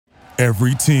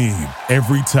Every team,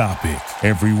 every topic,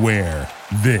 everywhere.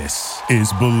 This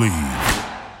is Believe.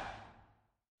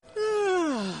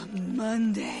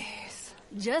 Mondays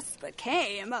just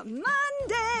became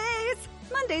Mondays.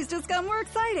 Mondays just got more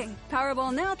exciting.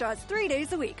 Powerball now draws 3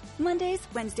 days a week. Mondays,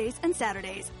 Wednesdays, and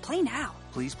Saturdays. Play now.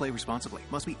 Please play responsibly.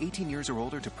 Must be 18 years or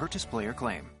older to purchase, play, or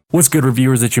claim. What's good,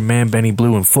 reviewers? It's your man Benny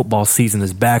Blue, and football season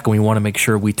is back, and we want to make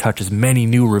sure we touch as many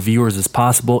new reviewers as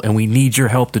possible, and we need your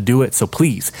help to do it. So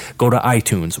please go to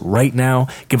iTunes right now,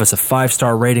 give us a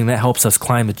 5-star rating. That helps us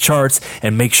climb the charts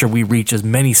and make sure we reach as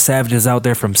many savages out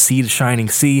there from sea to shining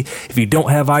sea. If you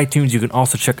don't have iTunes, you can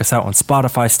also check us out on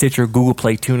Spotify, Stitcher, Google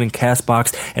Play, TuneIn,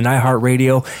 CastBox, and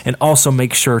iHeartRadio. And also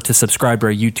make sure to subscribe to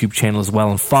our YouTube channel as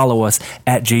well, and follow us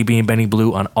at JB and Benny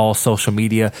Blue on all social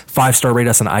media. 5-star rate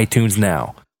us on iTunes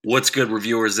now. What's good,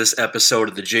 reviewers? This episode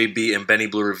of the JB and Benny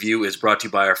Blue Review is brought to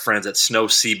you by our friends at Snow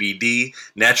CBD.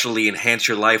 Naturally enhance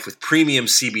your life with premium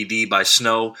CBD by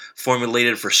Snow,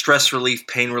 formulated for stress relief,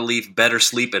 pain relief, better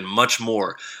sleep, and much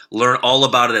more. Learn all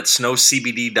about it at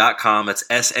snowcbd.com. That's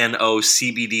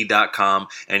snocbd.com,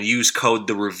 and use code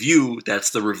The Review. That's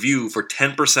The Review for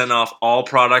 10% off all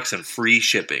products and free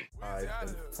shipping. 5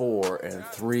 and 4 and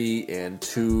 3 and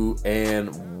 2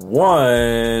 and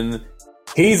 1.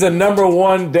 He's a number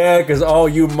one dad because all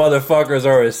you motherfuckers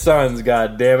are his sons,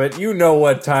 goddammit. You know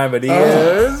what time it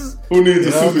is. Who needs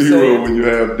a superhero when you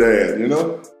have dad, you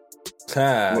know?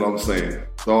 Time. What I'm saying.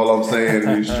 That's all I'm saying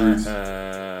in these streets.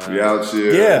 We out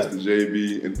here. Yeah. It's the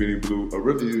JB and Benny Blue a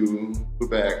review. We're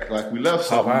back like we left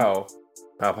something. Pow.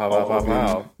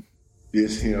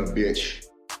 This here, bitch.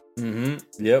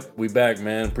 Yep, we back,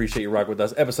 man. Appreciate you rocking with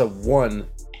us. Episode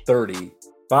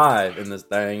 135 in this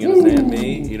thing. You understand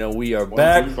me? You know, we are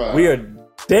back. We are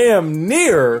damn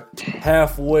near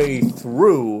halfway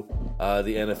through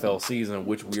the NFL season,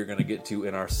 which we are going to get to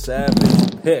in our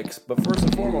savage picks. But first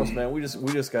and foremost, man, we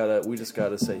just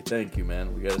gotta say thank you,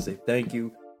 man. We gotta say thank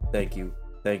you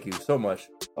so much.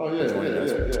 Oh yeah.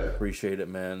 Appreciate it,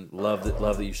 man. Love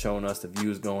that you've shown us the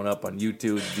views going up on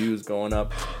YouTube, the views going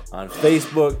up on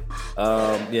Facebook.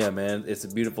 Yeah, man, it's a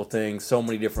beautiful thing. So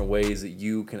many different ways that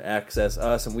you can access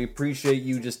us, and we appreciate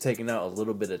you just taking out a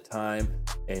little bit of time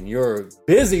in your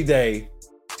busy day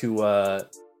to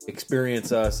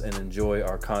experience us and enjoy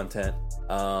our content.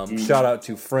 Shout out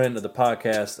to friend of the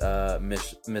podcast,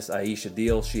 Miss Aisha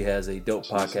Deal. She has a dope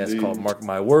podcast called Mark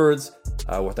My Words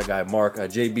with a guy Mark.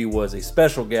 JB was a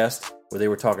special guest where they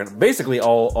were talking basically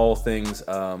all things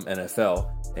NFL,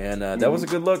 and that was a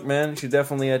good look, man. You should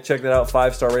definitely check that out.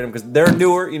 5-star rating because they're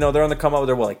newer. You know, they're on the come up.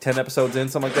 They're like 10 episodes in,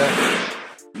 something like that.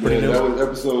 That was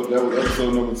episode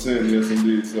number 10. Yes,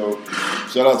 indeed. So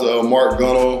shout out to Mark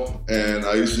Gunnell and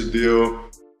Aisha Deal.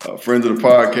 Friends of the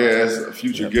podcast, a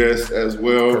future guest as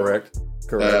well. Correct.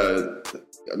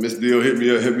 Miss Deal hit me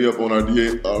up on our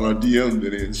DM,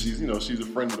 and she's a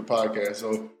friend of the podcast.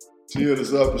 So she hit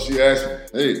us up and she asked me,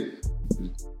 "Hey,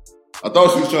 I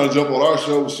thought she was trying to jump on our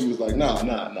show, but she was like, nah.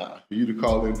 For you to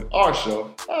call in our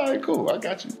show, all right, cool, I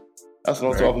got you. That's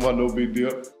what I'm talking about. No big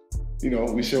deal. You know,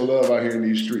 we show love out here in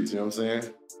these streets. You know what I'm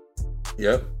saying?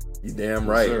 Yep, you damn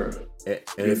right. Yes,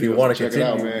 and if you want to check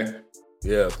continue, it out, man.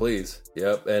 Yeah, please.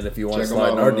 Yep. And if you want to Check slide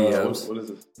in them our out, DMs. What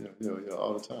is it? Yeah,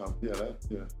 all the time.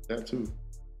 That too.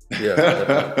 Yeah.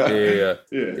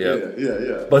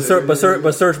 But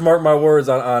search Mark My Words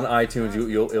on iTunes.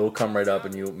 It'll come right up,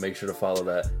 and you make sure to follow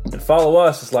that. And follow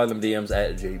us to slide them DMs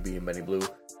at JB and Benny Blue.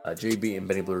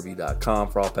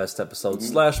 JBandBennyBlueReview.com for all past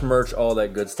episodes / merch, all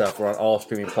that good stuff. We're on all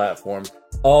streaming platforms,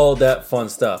 all that fun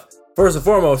stuff. First and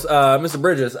foremost, Mr.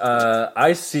 Bridges,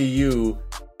 I see you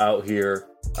out here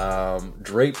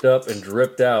draped up and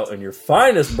dripped out in your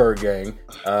finest bird gang,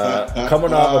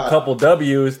 coming off a couple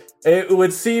W's. It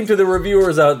would seem to the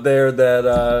reviewers out there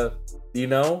that you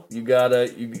got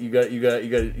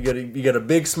a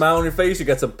big smile on your face. You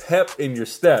got some pep in your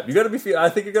step. I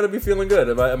think you're gonna be feeling good.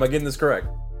 Am I getting this correct?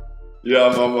 Yeah,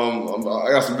 I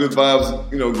got some good vibes,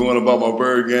 going about my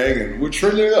bird gang, and we're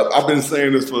trending up. I've been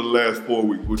saying this for the last 4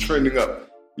 weeks. We're trending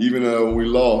up, even when we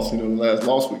lost. The last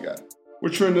loss we got. We're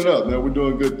trending up, man. We're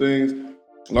doing good things,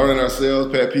 learning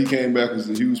ourselves. Pat P came back was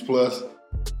a huge plus.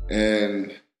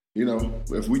 And,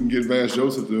 if we can get Vance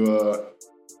Joseph to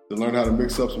learn how to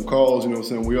mix up some calls,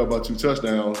 we up by 2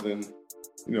 touchdowns, then,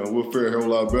 we'll fare a whole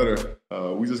lot better.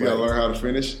 We just got to learn how to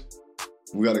finish.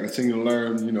 We got to continue to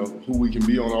learn, who we can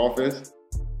be on offense.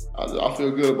 I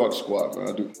feel good about the squad, man.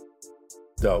 I do.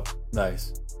 Dope.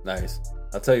 Nice.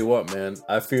 I'll tell you what, man.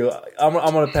 I'm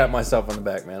gonna pat myself on the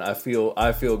back, man. I feel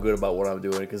good about what I'm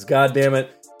doing because, God damn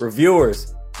it,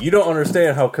 reviewers, You don't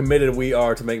understand how committed we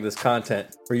are to making this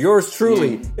content. For yours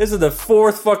truly, this is the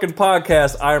 4th fucking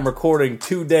podcast I am recording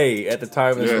today at the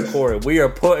time of this recording. We are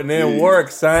putting in work,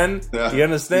 son. You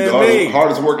understand me?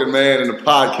 Hardest working man in the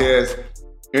podcast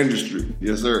industry.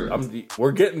 Yes, sir.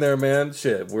 We're getting there, man.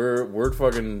 Shit. We're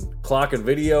fucking clocking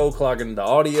video, clocking the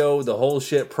audio, the whole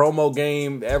shit, promo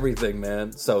game, everything,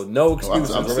 man. So no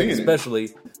excuses,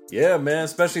 especially. Yeah, man,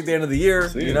 especially at the end of the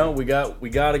year. You know, we got to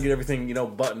get everything, you know,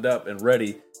 buttoned up and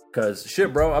ready. Cause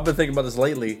shit, bro, I've been thinking about this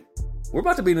lately. We're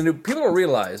about to be in a new. People don't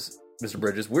realize, Mr.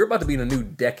 Bridges, we're about to be in a new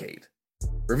decade.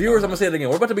 Reviewers, I'm gonna say it again.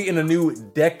 We're about to be in a new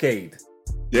decade.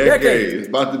 Decade. It's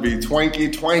about to be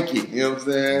twanky. You know what I'm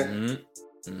saying?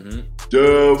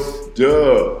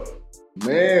 Dub.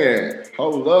 Man,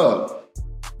 hold up.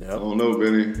 Yep. I don't know,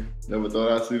 Benny. Never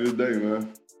thought I'd see this day,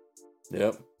 man.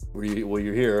 Yep.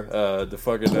 You're here. The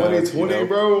fucking 2020, you know,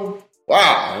 bro.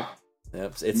 Wow.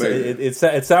 Yep.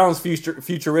 It sounds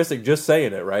futuristic just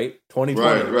saying it, right?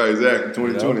 2020. Right, exactly.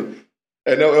 2020. You know?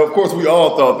 And of course, we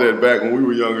all thought that back when we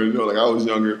were younger. You know, like I was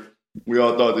younger. We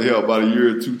all thought the hell by the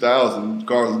year 2000,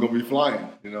 cars was gonna be flying.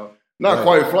 You know, not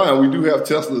quite flying. We do have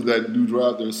Teslas that do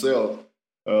drive themselves,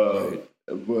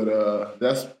 but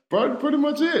that's pretty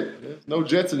much it. There's no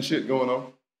jets and shit going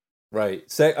on. Right.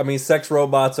 Sex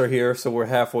robots are here, so we're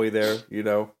halfway there. You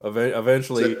know,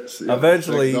 eventually, sex you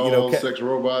know, sex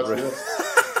robots. Right.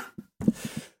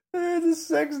 The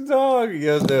sex dog.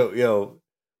 Yo.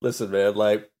 Listen, man.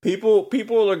 Like people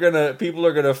are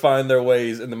gonna find their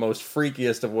ways in the most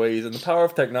freakiest of ways, and the power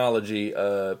of technology.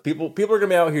 People are gonna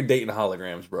be out here dating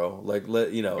holograms, bro. Like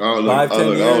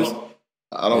 5-10 years.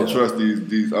 I don't trust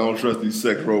these. I don't trust these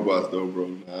sex robots though,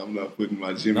 bro. I'm not putting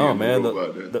my Jimmy in the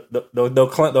robot there.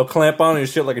 They'll clamp on your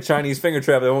shit like a Chinese finger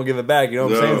trap. They won't give it back. You know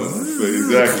what I'm saying?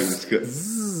 Exactly.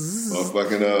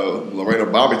 Fucking Lorena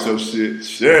Bobbitt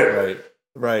shit.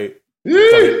 Right.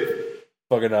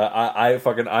 Fucking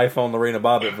iPhone Lorena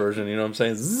Bobbitt version. You know what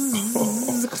I'm saying?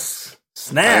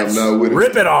 Snaps.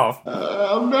 Rip it off.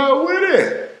 I'm not with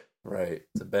it. Right,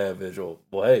 it's a bad visual.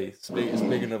 Well, hey,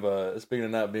 speaking of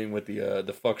not being with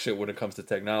the fuck shit when it comes to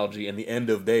technology and the end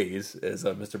of days, as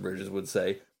Mr. Bridges would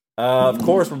say, of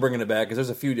course we're bringing it back because there's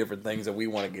a few different things that we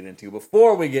want to get into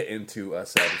before we get into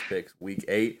Savage Picks Week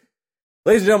 8.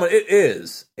 Ladies and gentlemen, it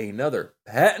is another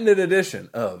patented edition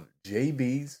of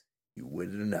JB's You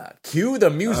With It or Not. Cue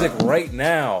the music right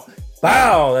now.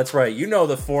 Bow. That's right. You know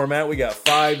the format. We got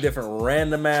 5 different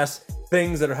random ass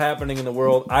things that are happening in the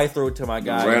world. I throw it to my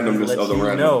guy. Randomness of the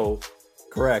random.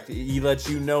 Correct. He lets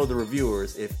you know, the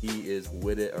reviewers, if he is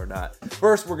with it or not.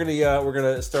 First, we're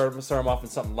gonna start him off with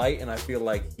something light, and I feel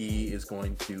like he is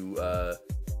going to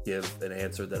give an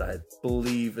answer that I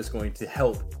believe is going to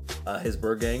help his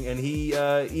Bird Gang, and he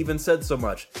even said so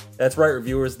much. That's right,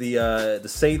 reviewers. The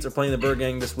Saints are playing the Bird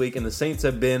Gang this week, and the Saints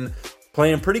have been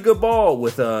playing pretty good ball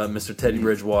with Mr. Teddy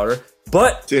Bridgewater,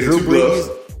 but Drew Brees.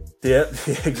 Yeah,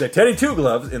 exactly. Teddy Two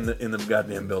Gloves in the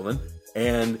goddamn building,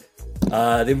 and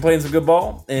they've been playing some good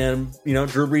ball. And you know,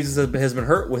 Drew Brees has been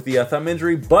hurt with the thumb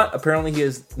injury, but apparently he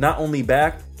is not only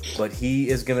back, but he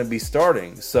is going to be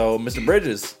starting. So, Mr.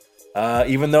 Bridges,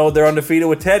 even though they're undefeated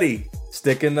with Teddy,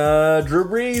 sticking Drew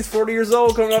Brees, 40 years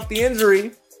old, coming off the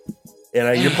injury,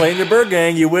 and you're playing your Bird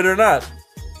Gang, you with it or not?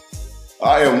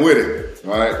 I am with it.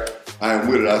 All right, I am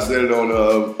with it. I said it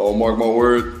on Mark My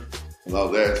Word.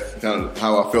 That's kind of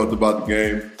how I felt about the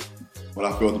game, when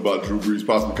I felt about Drew Brees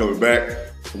possibly coming back.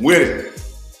 I'm with it.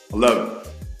 I love it.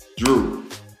 Drew,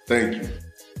 thank you.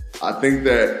 I think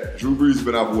that Drew Brees has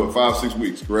been out for 5-6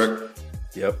 weeks, correct?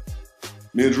 Yep.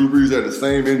 Me and Drew Brees had the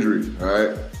same injury, all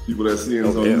right? People that see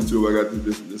us on YouTube, I got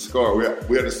this scar. We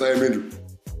had the same injury.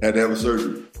 Had to have a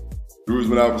surgery. Drew's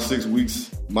been out for 6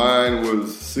 weeks. Mine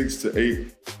was 6 to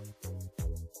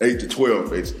 8 to 12,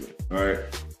 basically, all right?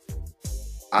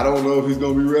 I don't know if he's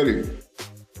going to be ready.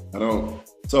 I don't.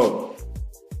 So,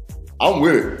 I'm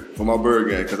with it for my Bird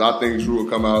Gang because I think Drew will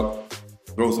come out,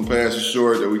 throw some passes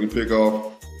short that we can pick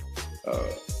off.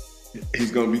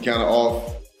 He's going to be kind of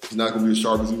off. He's not going to be as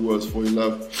sharp as he was before he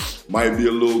left. Might be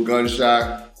a little gun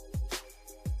shy.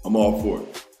 I'm all for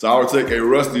it. So, I would take a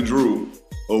rusty Drew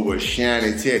over a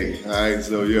shiny Teddy. All right.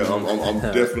 So, yeah, I'm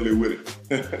definitely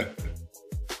with it.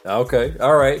 Okay.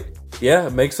 All right. Yeah,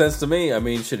 it makes sense to me. I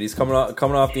mean, shit, he's coming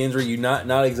off the injury. You're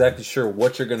not exactly sure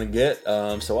what you're gonna get.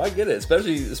 So I get it,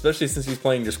 especially since he's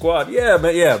playing your squad. Yeah,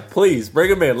 man. Yeah, please bring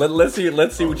him in. Let's see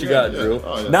what you got, Drew.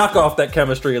 Oh, yeah. Knock off that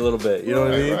chemistry a little bit. You know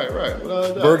what I mean? Right.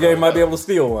 Bird Gang might be able to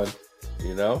steal one.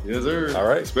 You know? Yes, sir. All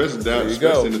right. Especially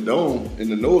in the dome, in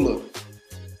the NOLA.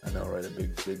 I know, right? A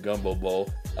big gumbo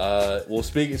bowl. Well,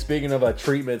 speaking of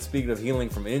treatment, speaking of healing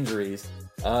from injuries,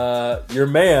 your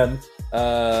man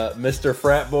Mr.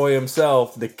 Frat Boy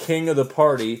himself, the king of the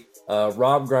party,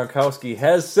 Rob Gronkowski,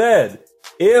 has said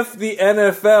if the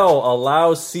NFL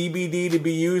allows CBD to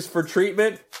be used for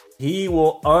treatment, he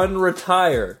will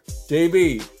unretire.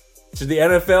 JB, should the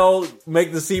NFL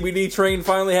make the CBD train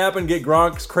finally happen? Get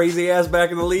Gronk's crazy ass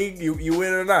back in the league? You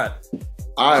win or not?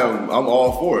 I'm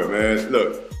all for it, man.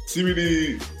 Look,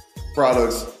 CBD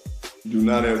products do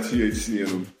not have THC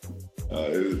in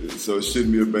them, so it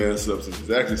shouldn't be a banned substance. It's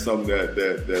actually something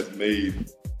that's made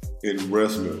in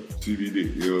breast milk,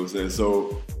 CBD. You know what I'm saying?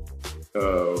 So,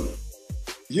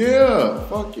 yeah,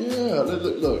 fuck yeah.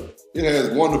 Look, it has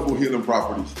wonderful healing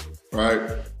properties,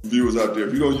 right? Viewers out there,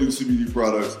 if you don't use CBD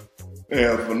products, they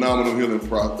have phenomenal healing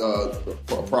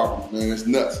properties, man. It's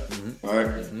nuts, right?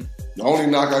 Mm-hmm. The only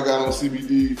knock I got on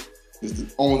CBD is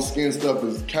the on skin stuff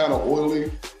is kind of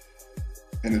oily,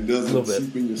 and it doesn't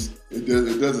seep in your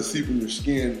it doesn't seep in your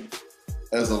skin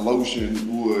as a lotion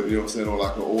would, you know what I'm saying, or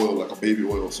like an oil, like a baby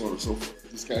oil, sort of so forth.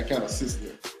 It just kind of sits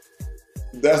there.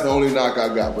 That's the only knock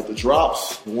I got. But the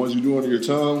drops, the ones you do under your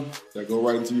tongue that go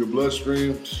right into your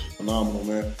bloodstream, phenomenal,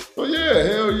 man. So yeah,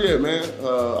 hell yeah, man.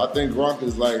 I think Gronk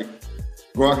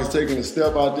is taking a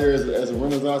step out there as a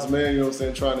Renaissance man, you know what I'm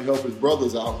saying, trying to help his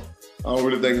brothers out. I don't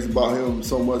really think it's about him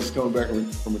so much as coming back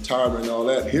from retirement and all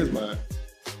that in his mind.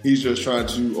 He's just trying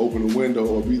to open a window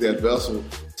or be that vessel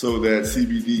so that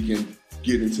CBD can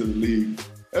get into the league,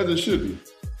 as it should be.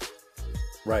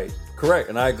 Right. Correct.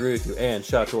 And I agree with you. And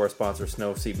shout out to our sponsor,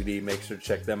 Snow CBD. Make sure to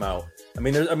check them out. I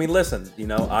mean, listen, you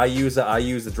know, I use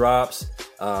the drops.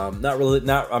 I'm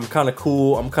kind of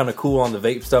cool. I'm kind of cool on the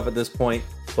vape stuff at this point.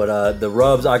 But the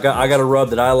rubs, I got a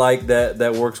rub that I like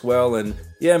that works well. And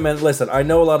yeah, man, listen, I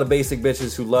know a lot of basic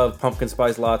bitches who love pumpkin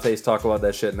spice lattes talk about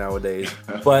that shit nowadays.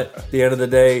 But at the end of the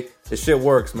day, the shit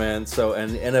works, man. So,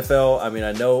 and the NFL, I mean,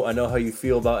 I know how you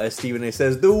feel about, as Stephen A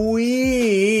says, the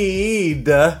weed.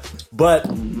 But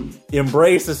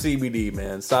embrace the CBD,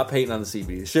 man. Stop hating on the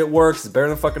CBD. Shit works. It's better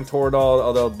than fucking Toradol,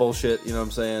 all that bullshit. You know what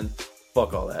I'm saying?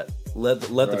 Fuck all that. Let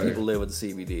the people live with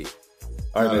the CBD.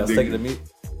 All right, man, let's take it to me.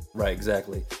 Right,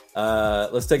 exactly.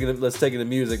 Let's take it to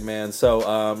music, man.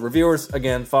 So, reviewers,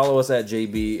 again, follow us at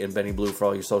JB and Benny Blue for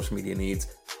all your social media needs.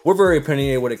 We're very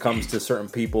opinionated when it comes to certain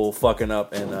people fucking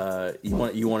up, and you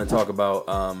want to talk about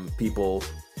people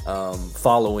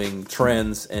following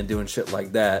trends and doing shit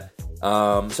like that.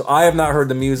 So I have not heard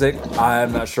the music.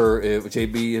 I'm not sure if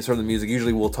JB has heard the music.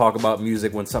 Usually we'll talk about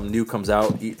music when something new comes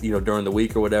out, you know, during the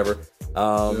week or whatever.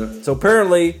 So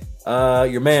apparently,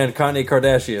 your man Kanye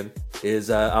Kardashian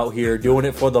is out here doing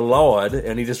it for the Lord,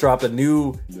 and he just dropped a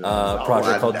new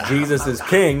project called Jesus is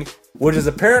King, which is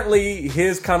apparently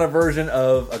his kind of version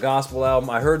of a gospel album.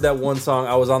 I heard that one song.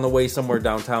 I was on the way somewhere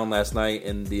downtown last night,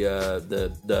 and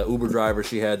the Uber driver,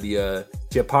 she had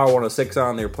Power 106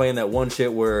 on. They were playing that one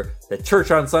shit where the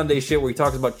church on Sunday shit where he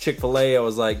talks about Chick-fil-A. I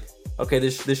was like, okay,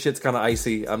 this shit's kind of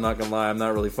icy. I'm not gonna lie, I'm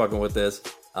not really fucking with this.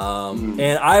 And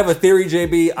I have a theory,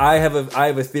 JB. I have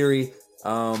a theory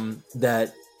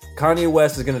that Kanye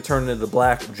West is going to turn into the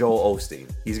Black Joel Osteen.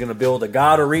 He's going to build a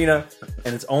God arena,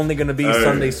 and it's only going to be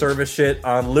Sunday service shit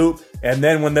on loop. And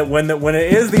then when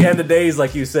it is the end of days,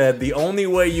 like you said, the only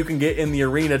way you can get in the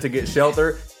arena to get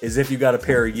shelter is if you got a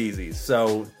pair of Yeezys.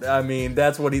 So I mean,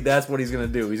 that's what he's going to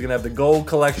do. He's going to have the gold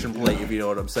collection plate, if you know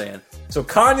what I'm saying. So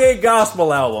Kanye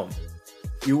gospel album,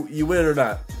 you with it or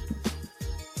not?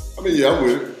 I mean, yeah, I'm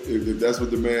with it. If that's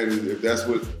what the man is, if that's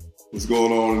what's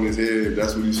going on in his head, if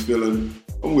that's what he's feeling,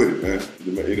 I'm with it, man.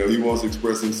 You know, he wants to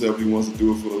express himself. He wants to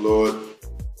do it for the Lord.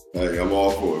 Hey, I'm all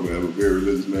for it, man. I'm a very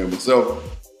religious man myself.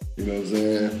 You know what I'm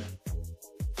saying?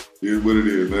 It is what it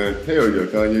is, man. Hell yeah,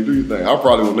 Kanye, do your thing. I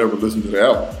probably will never listen to the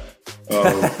album.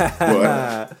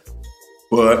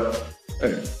 But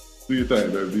hey, do your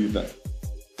thing, baby. Do your thing.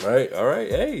 Right, all right.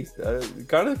 Hey,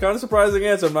 kind of surprising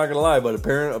answer, I'm not going to lie, but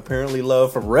apparently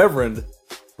love from Reverend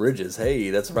Bridges.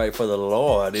 Hey, that's right for the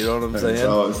Lord. You know what I'm saying?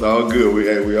 It's all good.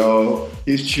 We all,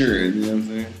 he's cheering. You know what I'm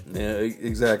saying? Yeah,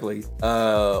 exactly.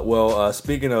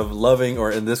 Speaking of loving,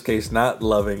 or in this case, not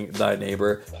loving thy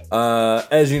neighbor,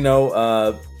 as you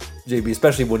know, JB,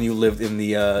 especially when you lived in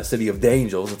the city of the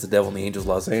Angels, it's the Devil in the Angels,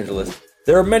 Los Angeles,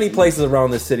 there are many places around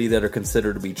the city that are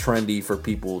considered to be trendy for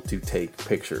people to take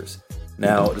pictures.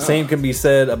 Now, the same can be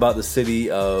said about the city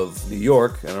of New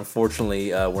York, and unfortunately,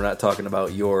 we're not talking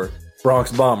about your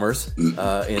Bronx Bombers in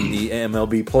the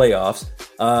MLB playoffs.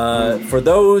 For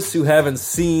those who haven't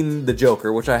seen The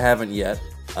Joker, which I haven't yet,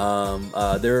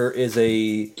 there is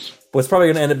what's probably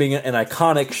going to end up being an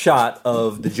iconic shot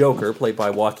of the Joker, played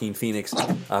by Joaquin Phoenix,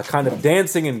 kind of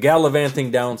dancing and gallivanting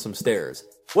down some stairs.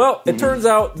 Well, it turns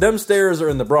out them stairs are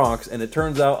in the Bronx, and it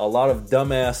turns out a lot of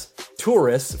dumbass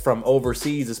tourists from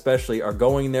overseas especially are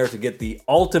going there to get the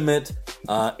ultimate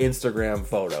Instagram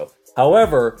photo.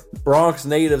 However, Bronx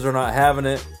natives are not having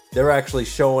it. They're actually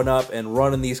showing up and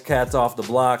running these cats off the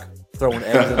block, throwing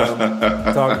eggs at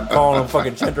them, calling them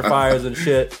fucking gentrifiers and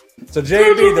shit. So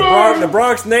JB, the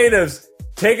Bronx natives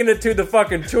taking it to the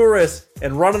fucking tourists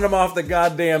and running them off the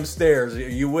goddamn stairs. Are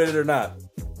you with it or not?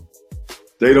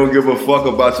 They don't give a fuck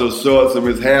about your shorts and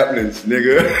mishappenings,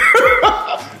 nigga.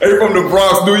 They from the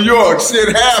Bronx, New York.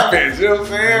 Shit happens. You know what I'm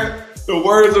saying? The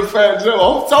words of Fat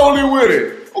Joe. I'm totally with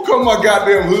it. Don't come to my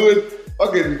goddamn hood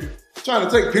fucking trying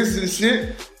to take pictures and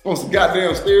shit on some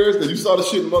goddamn stairs because you saw the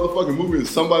shit in the motherfucking movie and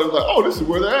somebody was like, oh, this is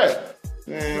where they're at.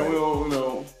 Man, we don't,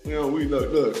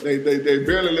 look, they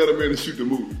barely let them in to shoot the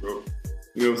movie, bro.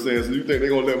 You know what I'm saying? So you think they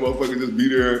gonna let motherfuckers just be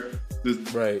there,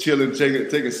 just chilling, taking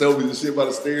selfies and shit by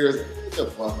the stairs? Get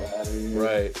the fuck out of here.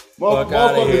 Right. Fuck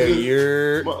out of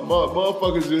here.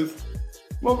 Motherfuckers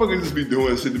just be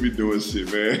doing shit to be doing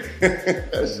shit, man.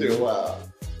 That shit wild.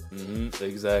 Mm-hmm.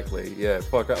 Exactly. Yeah.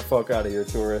 Fuck out of here,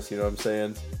 tourists. You know what I'm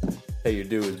saying? Pay your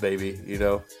dues, baby. You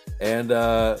know. And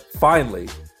finally,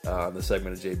 the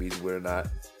segment of JB's Win or Not.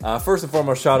 First and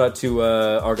foremost, shout out to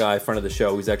our guy, friend of the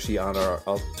show. He's actually on our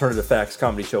Alternative Facts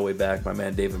comedy show way back. My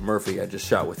man David Murphy. I just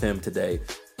shot with him today.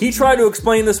 He tried to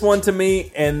explain this one to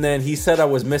me, and then he said I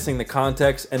was missing the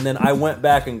context, and then I went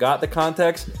back and got the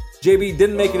context. JB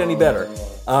didn't make it any better.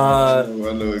 I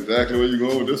know exactly where you're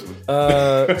going with this one.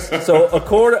 So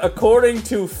according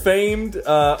to famed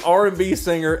R&B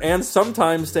singer and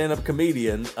sometimes stand-up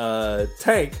comedian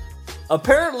Tank,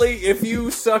 apparently if you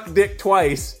suck dick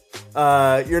twice,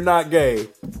 you're not gay.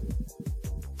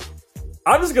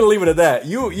 I'm just gonna leave it at that.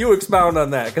 You expound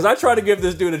on that, because I tried to give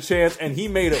this dude a chance and he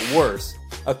made it worse.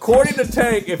 According to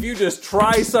Tank, if you just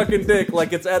try sucking dick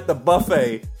like it's at the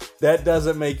buffet, that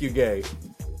doesn't make you gay.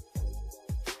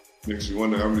 Makes you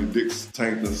wonder how many dicks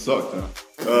Tank done sucked, huh?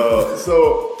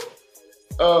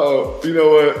 You know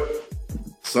what?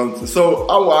 So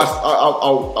I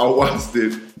watched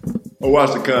it. I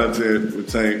watched the content with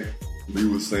Tank. He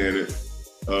was saying it.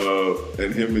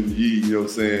 And him and Yee, you know what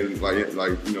I'm saying?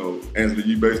 Like you know, Angela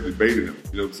Yee basically baited him,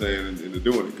 you know what I'm saying, into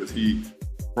doing it. Because he,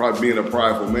 probably being a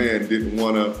prideful man, didn't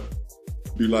want to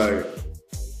be like,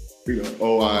 you know,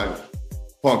 oh, I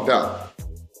punked out.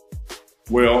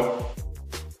 Well,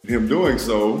 him doing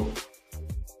so,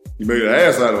 he made an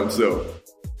ass out of himself.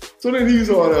 So then he's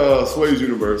on Sway's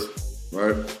Universe,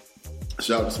 right?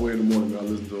 Shout out to Sway in the morning. I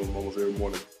listen to him almost every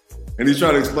morning. And he's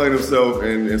trying to explain himself,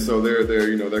 and so they're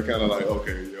you know, they're kind of like,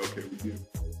 okay, we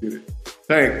get it.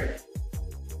 Tank.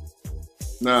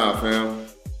 Nah, fam.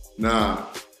 Nah.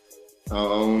 I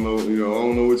don't know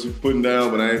what you're putting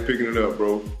down, but I ain't picking it up,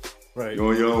 bro. Right. You're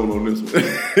on your own on this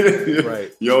one.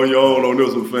 Right. You're on your own on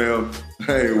this one, fam.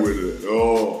 I ain't with it at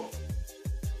all.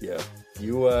 Yeah.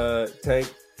 You,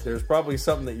 Tank, there's probably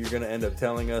something that you're going to end up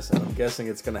telling us, and I'm guessing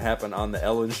it's going to happen on the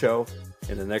Ellen Show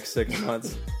in the next 6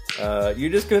 months. You're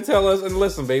just going to tell us, and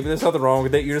listen, baby, there's nothing wrong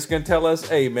with it. You're just going to tell us,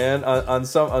 hey, man, on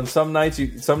some nights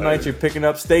you're picking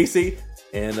up Stacy,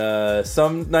 and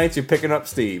some nights you're picking up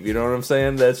Steve. You know what I'm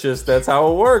saying? That's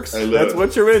how it works. Hey, that's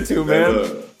what you're into,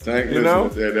 man. Tank, you know?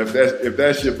 If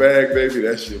that's your bag, baby,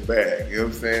 that's your bag. You know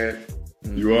what I'm saying?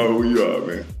 Mm-hmm. You are who you are,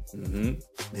 man. Mm-hmm.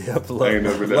 Yep.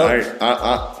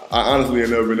 I honestly ain't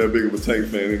never been that big of a Tank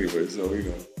fan anyway. So you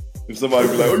know, if somebody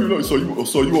be like, "Oh, you know, so you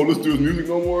won't listen to his music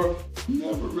no more," he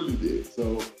never really did.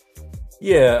 So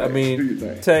yeah, I mean,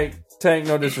 Tank,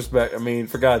 no disrespect. I mean,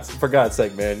 for God's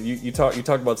sake, man, you talk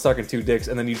about sucking two dicks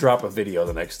and then you drop a video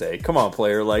the next day. Come on,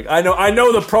 player. Like I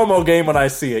know the promo game when I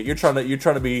see it. You're trying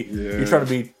to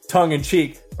be tongue in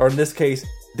cheek, or in this case,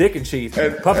 dick in cheek.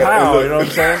 Pow, you know what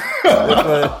I'm saying?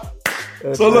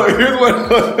 So look, here's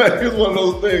one of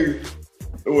those things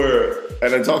where,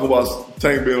 and I talk about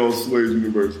Tank being on Sway's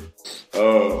Universe,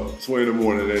 Sway in the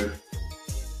morning, and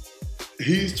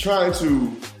he's trying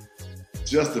to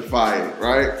justify it,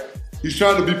 right? He's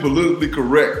trying to be politically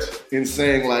correct in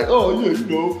saying like, oh yeah, you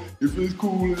know, if it's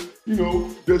cool, you know,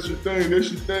 that's your thing.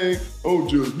 Don't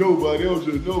judge nobody.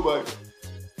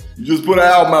 You just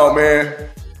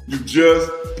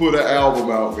put an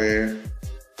album out, man.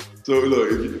 So look,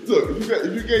 if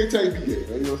you're gay, Tank be gay,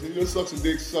 man. You know what I'm saying? You just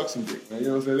suck some dick, man. You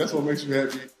know what I'm saying? That's what makes you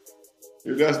happy.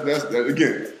 If that's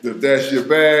again, if that's your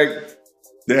bag,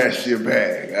 that's your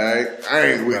bag. All right, I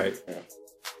ain't with it.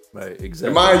 Right, exactly.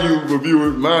 And mind you,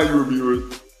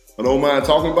 reviewers, I don't mind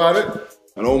talking about it.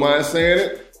 I don't mind saying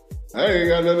it. I ain't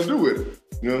got nothing to do with it.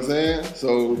 You know what I'm saying?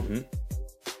 So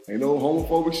ain't no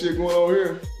homophobic shit going on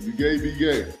here. If you gay, be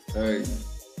gay. Hey,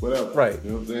 whatever. Right.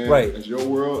 You know what I'm saying? Right. It's your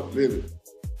world. Live it.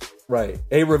 Right.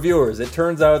 Hey, reviewers, it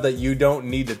turns out that you don't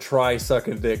need to try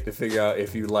sucking dick to figure out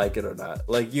if you like it or not.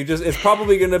 Like, it's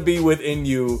probably going to be within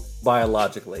you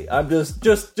biologically. I'm just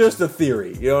a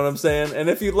theory. You know what I'm saying? And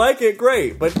if you like it,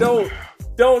 great. But don't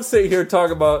sit here and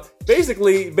talk about,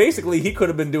 basically, he could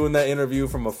have been doing that interview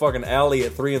from a fucking alley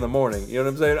at 3 a.m. You know what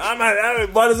I'm saying?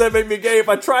 Why does that make me gay if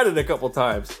I tried it a couple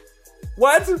times?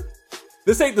 What?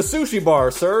 This ain't the sushi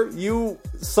bar, sir. You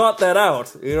sought that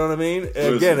out. You know what I mean?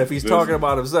 Again, if he's talking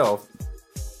about himself.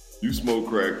 You smoke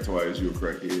crack twice, you're a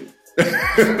crackhead.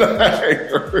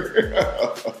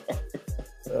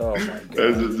 Oh my god.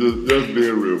 That's just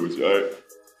being real with you, all right?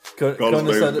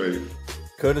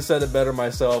 Couldn't have said it better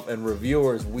myself. And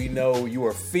reviewers, we know you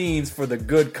are fiends for the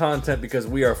good content because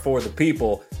we are for the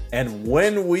people. And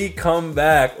when we come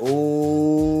back,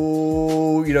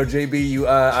 JB,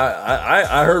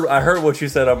 I heard what you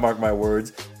said. I mark my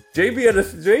words.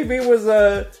 JB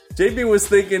was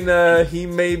thinking he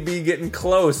may be getting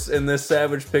close in this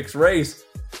Savage Picks race,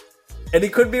 and he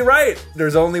could be right.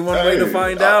 There's only one way to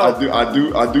find out.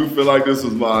 I do feel like this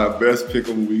is my best pick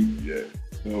of the week yet.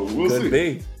 So we'll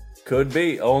see. Could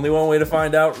be. Only one way to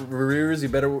find out, reviewers. You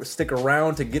better stick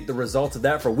around to get the results of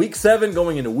that for Week 7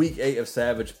 going into Week 8 of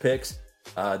Savage Picks.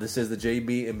 This is the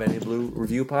JB and Benny Blue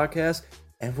Review Podcast,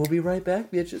 and we'll be right back,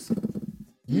 bitches.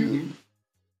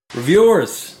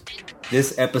 Reviewers,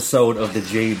 this episode of the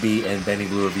JB and Benny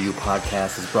Blue Review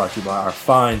Podcast is brought to you by our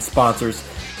fine sponsors,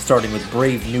 starting with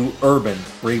Brave New Urban.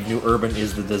 Brave New Urban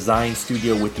is the design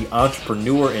studio with the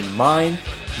entrepreneur in mind.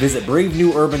 Visit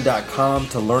bravenewurban.com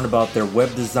to learn about their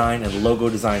web design and logo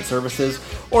design services,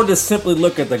 or just simply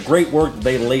look at the great work that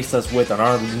they lace us with on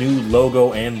our new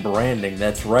logo and branding.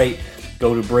 That's right.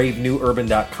 Go to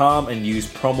bravenewurban.com and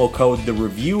use promo code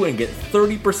THEREVIEW and get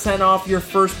 30% off your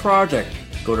first project.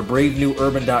 Go to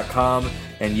bravenewurban.com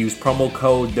and use promo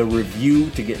code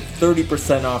THEREVIEW to get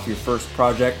 30% off your first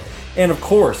project. And of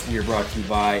course, we are brought to you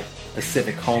by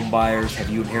Pacific Home Buyers. Have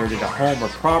you inherited a home or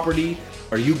property?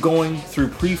 Are you going through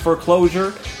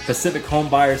pre-foreclosure? Pacific Home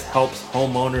Buyers helps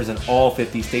homeowners in all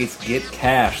 50 states get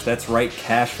cash. That's right,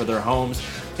 cash for their homes.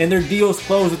 And their deals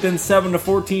close within 7 to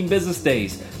 14 business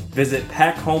days. Visit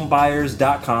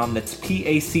PACHomebuyers.com. That's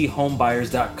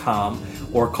PACHomebuyers.com.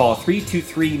 Or call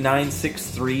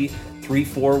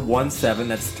 323-963-3417.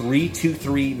 That's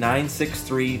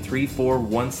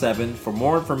 323-963-3417 for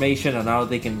more information on how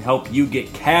they can help you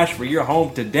get cash for your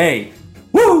home today.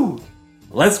 Woo!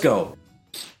 Let's go.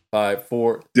 5,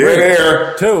 4, 3,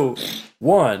 2,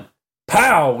 1.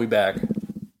 Pow! We back.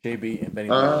 JB and Benny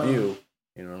Review.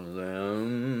 You know what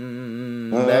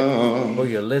I'm saying? Back for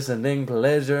your listening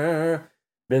pleasure.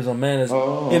 Bizzle Man is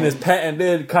in his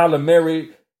patented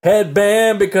calamari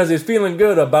headband because he's feeling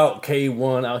good about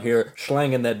K1 out here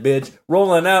slanging that bitch,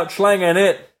 rolling out, slanging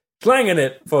it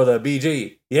for the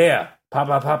BG. Yeah. Pow,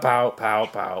 pow, pow, pow, pow,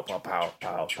 pow, pow, pow,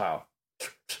 pow, pow.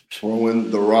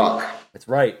 Throwing the rock. That's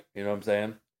right. You know what I'm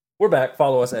saying? We're back.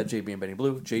 Follow us at JB and Benny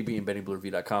Blue,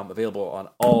 JBandBennyBlueReview.com, available on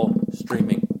all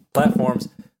streaming platforms.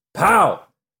 Pow!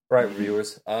 Right,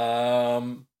 reviewers.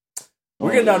 We're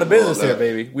getting down to business here,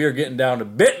 baby. We are getting down to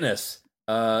business.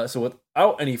 So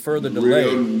without any further delay,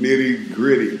 real nitty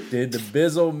gritty. Did the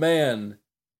Bizzle Man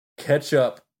catch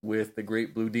up with the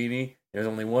Great Blue Dini? There's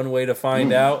only one way to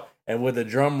find out, and with a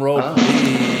drum roll,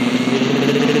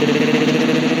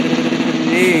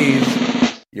 please,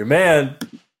 your man,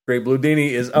 Great Blue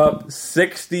Dini, is up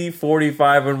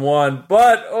 60-45-1,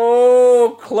 but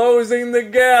closing the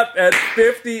gap at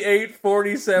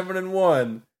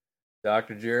 58-47-1.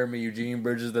 Dr. Jeremy Eugene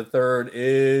Bridges III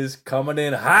is coming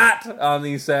in hot on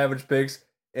these Savage Picks,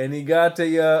 and he got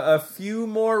a few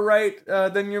more right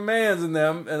than your man's in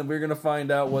them, and we're going to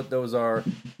find out what those are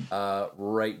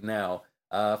right now.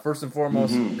 First and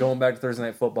foremost, going back to Thursday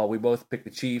Night Football, we both picked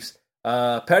the Chiefs.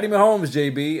 Patty Mahomes,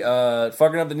 JB,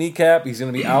 fucking up the kneecap. He's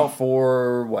going to be out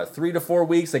for, 3 to 4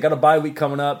 weeks. They got a bye week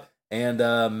coming up, and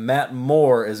Matt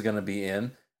Moore is going to be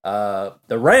in. The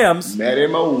Rams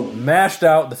mashed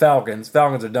out the Falcons.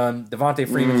 Falcons are done. Devontae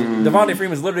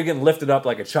Freeman's literally getting lifted up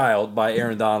like a child by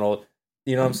Aaron Donald.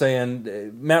 You know what I'm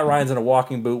saying? Matt Ryan's in a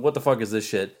walking boot. What the fuck is this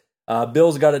shit?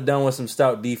 Bills got it done with some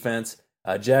stout defense.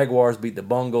 Jaguars beat the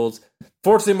Bungles.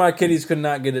 Fortunately, my kiddies could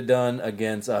not get it done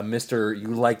against Mr. You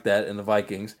Like That in the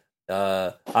Vikings.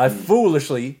 I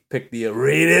foolishly picked the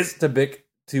Raiders to beat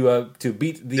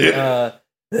the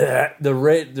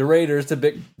Raiders to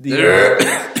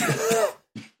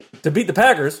beat the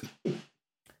Packers.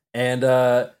 And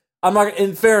I'm not.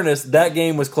 In fairness, that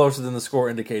game was closer than the score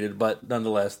indicated, but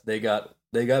nonetheless, they got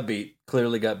beat.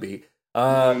 Clearly got beat.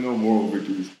 No moral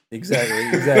victories. Exactly.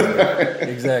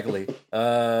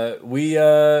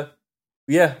 We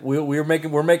Yeah, we're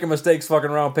making mistakes fucking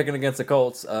around picking against the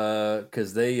Colts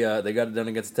because they got it done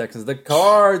against the Texans. The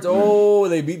Cards,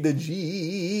 they beat the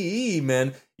G,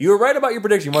 man. You were right about your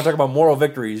prediction. You want to talk about moral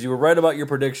victories? You were right about your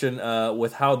prediction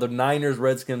with how the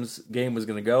Niners-Redskins game was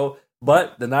going to go,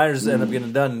 but the Niners ended up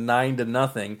getting done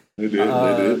 9-0. They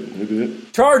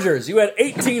did. Chargers, you had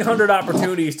 1,800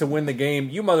 opportunities to win the game.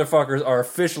 You motherfuckers are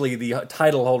officially the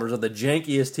title holders of the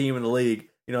jankiest team in the league.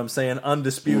 You know what I'm saying?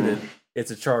 Undisputed. It's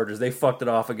the Chargers. They fucked it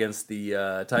off against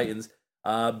the Titans.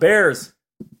 Bears.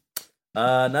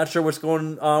 Not sure what's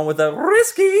going on with that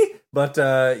risky, but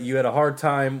you had a hard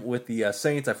time with the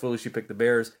Saints. I foolishly picked the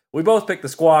Bears. We both picked the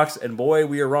Squawks, and boy,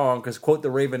 we are wrong, because quote the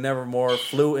Raven Nevermore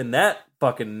flew in that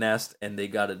fucking nest, and they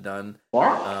got it done.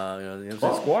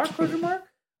 Squawk? Question mark?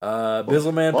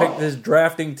 Bizzleman picked his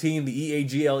drafting team, the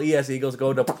EAGLES Eagles,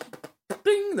 go to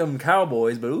ding them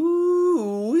Cowboys, but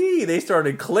ooh, they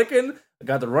started clicking.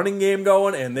 Got the running game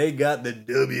going, and they got the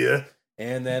W.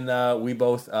 And then we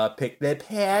both picked the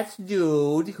Pats,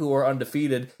 dude, who are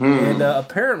undefeated. And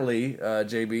apparently,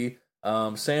 JB,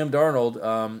 Sam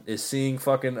Darnold is seeing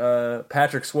fucking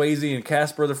Patrick Swayze and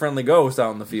Casper the Friendly Ghost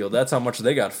out in the field. That's how much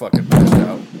they got fucking pushed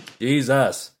out.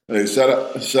 Jesus. Hey, shout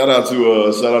out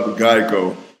to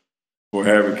Geico for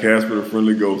having Casper the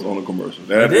Friendly Ghost on a commercial.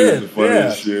 That is the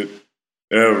funniest shit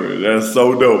ever. That's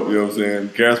so dope. You know what I'm saying?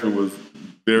 Casper was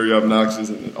very obnoxious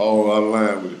and all out of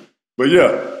line with it. But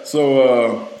yeah,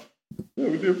 so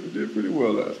we did pretty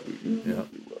well last week. Yeah.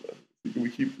 Can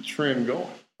we keep the trend going?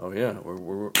 Oh yeah,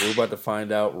 we're about to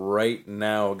find out right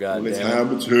now.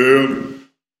 Goddamn.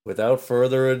 Without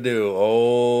further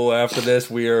ado, after this,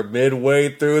 we are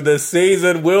midway through the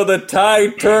season. Will the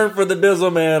tide turn for the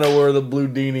Bizzleman, or will the Blue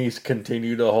Deanies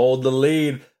continue to hold the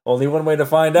lead? Only one way to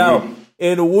find out.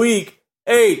 In week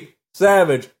 8,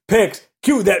 Savage picks.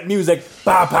 Cue that music.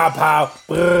 Pow, pow, pow.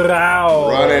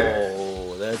 Run it.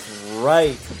 Oh, that's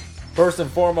right. First and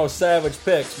foremost, Savage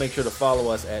Picks. Make sure to follow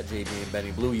us at JB and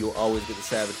Benny Blue. You'll always get the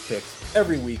Savage Picks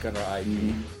every week on our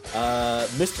IG.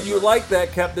 Mr. You Like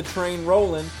That kept the train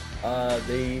rolling.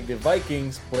 The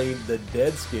Vikings played the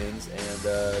Deadskins, and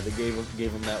they gave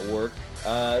them that work.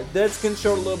 Deadskins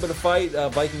showed a little bit of fight.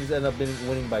 Vikings ended up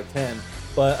winning by 10.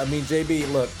 But, I mean,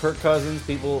 JB, look, Kirk Cousins,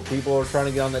 people are trying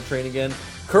to get on that train again.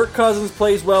 Kirk Cousins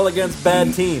plays well against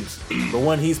bad teams, but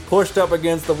when he's pushed up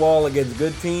against the wall against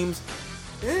good teams,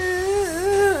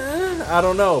 I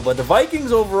don't know. But the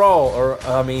Vikings overall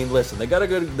listen, they got a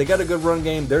good run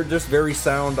game. They're just very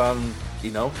sound on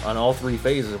all three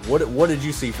phases. What did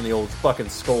you see from the old fucking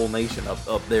Skull Nation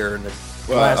up there in the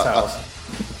glass house?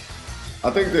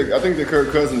 I think that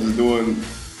Kirk Cousins is doing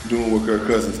what Kirk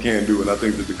Cousins can do, and I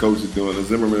think that the coach is doing. The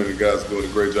Zimmerman and the guys are doing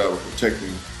a great job of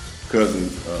protecting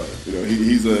Cousins.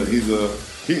 He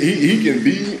can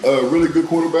be a really good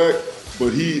quarterback, but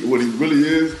what he really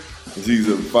is he's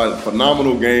a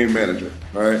phenomenal game manager.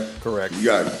 Right? Correct. You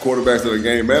got quarterbacks that are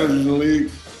game managers in the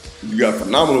league. You got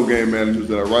phenomenal game managers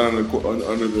that are right under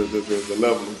the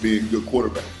level of being good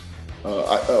quarterbacks.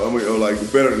 Like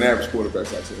better than average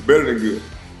quarterbacks, I'd say. Better than good.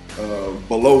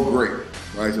 Below great.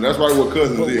 Right? So that's right what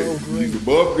Cousins is. He's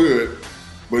above good,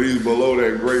 but he's below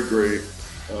that great grade.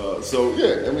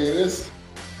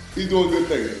 He's doing good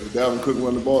things. Dalvin Cook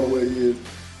running the ball the way he is.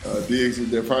 Diggs,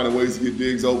 they're finding ways to get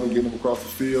Diggs open, getting him across the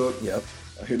field. Yep.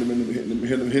 Hitting him in the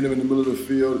middle of the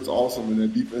field. It's awesome, and their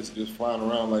defense is just flying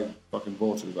around like fucking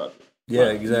vultures out there. Yeah,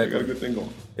 exactly. They got a good thing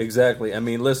going. Exactly. I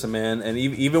mean, listen, man, and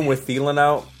even with Thielen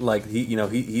out, like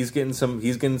he's getting some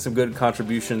good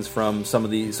contributions from some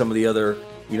of the other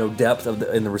depth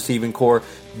in the receiving core.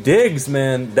 Diggs,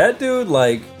 man, that dude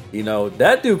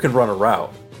that dude can run a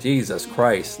route. Jesus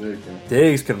Christ,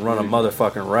 Diggs can run a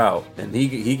motherfucking route, and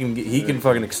he can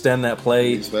fucking extend that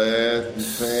play. He's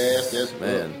fast. Yes,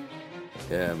 man.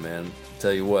 Yeah, man.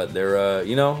 Tell you what, they're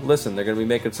listen, they're gonna be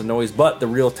making some noise, but the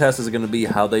real test is gonna be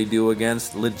how they do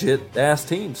against legit ass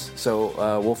teams.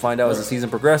 So we'll find out as the season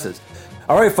progresses.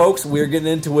 All right, folks, we're getting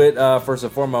into it. First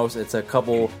and foremost, it's a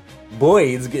couple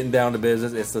boys getting down to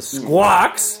business. It's the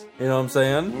Squawks. You know what I'm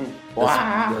saying?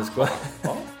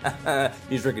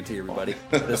 He's drinking tea, everybody.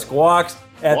 The Squawks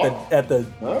at the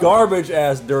garbage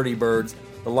ass Dirty Birds.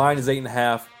 The line is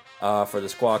 8.5 for the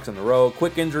Squawks in the row.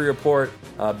 Quick injury report.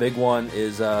 Big one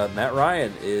is Matt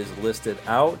Ryan is listed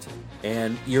out,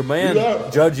 and your man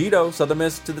Judge Ito, Southern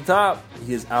Miss to the top.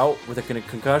 He is out with a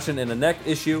concussion and a neck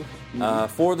issue.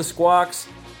 For the Squawks,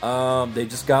 they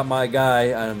just got my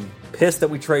guy. I'm pissed that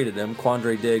we traded him.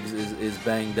 Quandre Diggs is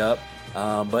banged up.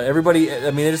 But everybody,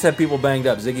 they just have people banged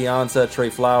up. Ziggy Ansah, Trey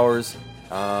Flowers.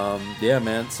 Yeah,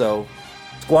 man. So,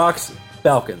 Squawks,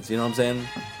 Falcons. You know what I'm saying?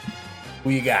 Who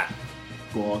you got?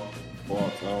 Squawks. I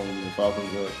don't know.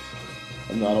 Falcons.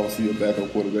 I don't see a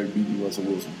backup quarterback beating Russell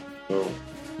Wilson. So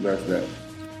that's that.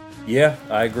 Yeah,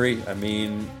 I agree. I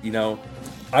mean,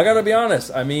 I gotta be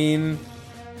honest. I mean,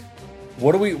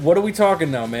 what are we talking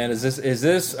now, man? Is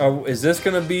this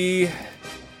gonna be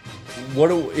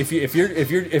if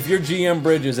you're GM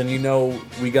Bridges and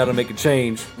we got to make a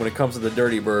change when it comes to the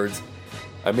Dirty Birds?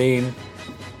 I mean,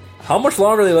 how much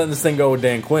longer are they letting this thing go with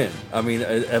Dan Quinn? I mean,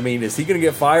 is he gonna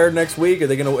get fired next week? Are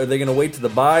they gonna wait to the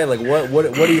bye? Like, what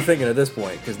are you thinking at this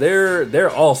point? Because they're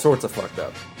all sorts of fucked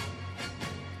up.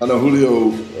 I know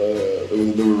Julio.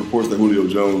 There were reports that Julio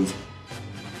Jones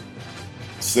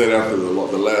said after the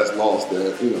last loss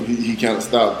that he kind of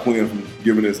stopped Quinn from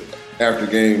giving his after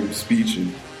game speech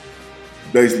and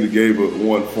basically gave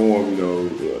one form.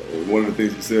 One of the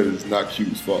things he said is not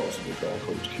Q's fault. So they call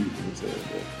Coach Q.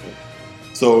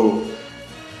 So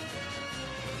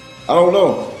I don't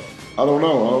know.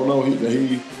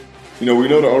 He we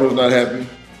know the owner's not happy.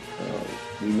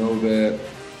 We know that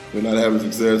they're not having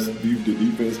success. The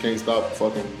defense can't stop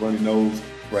fucking runny nose.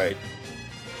 Right.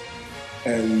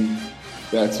 And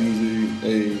that's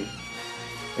usually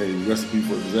a recipe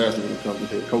for disaster when it comes to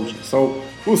head coaching. So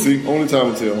we'll see. Only time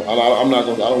will tell. I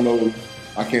don't know.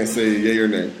 I can't say yay or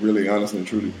nay, really, honestly and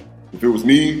truly. If it was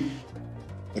me,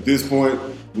 at this point,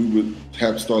 we would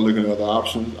have to start looking at other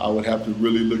options. I would have to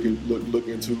really look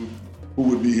into who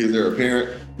would be his heir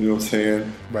apparent. You know what I'm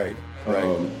saying? Right.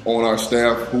 On our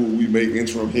staff, who we make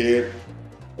interim head,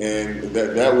 and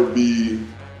that would be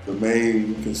the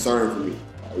main concern for me.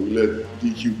 We let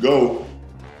DQ go,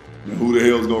 and who the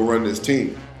hell is going to run this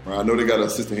team? Right? I know they got an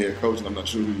assistant head coach, and I'm not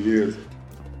sure who he is,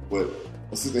 but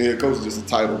assistant head coach is just a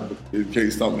title in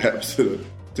case something happens to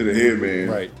the head man.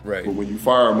 Right. But when you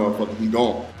fire a motherfucker, he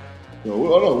gone. So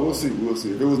we'll see.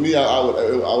 If it was me, I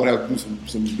would have to do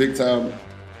some big time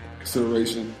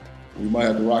consideration. We might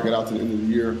have to rock it out to the end of the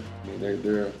year. I mean,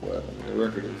 their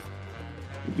record is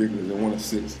ridiculous. They're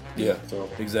 1-6. Yeah. So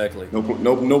exactly. No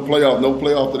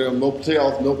playoff for them. No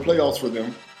playoffs for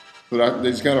them. So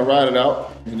they just kind of ride it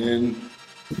out, and then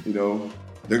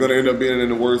they're going to end up being in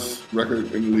the worst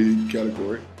record in the league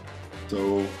category.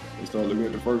 So they start looking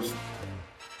at the first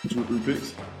 2 or 3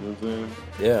 picks. You know what I'm saying?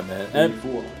 Yeah, man.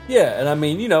 And I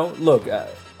mean, look,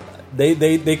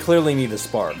 they clearly need a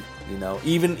spark.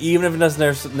 Even if it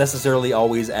doesn't necessarily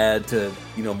always add to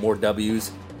more W's.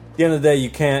 At the end of the day, you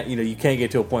can't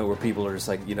get to a point where people are just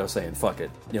like saying fuck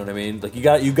it. You know what I mean? Like you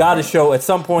got to show at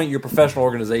some point, your professional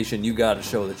organization, you got to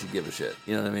show that you give a shit.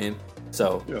 You know what I mean?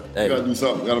 So yeah, you got to do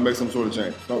something. Got to make some sort of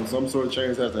change. Some sort of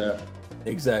change has to happen.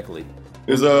 Exactly.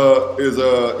 Is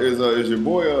your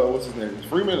boy what's his name? Is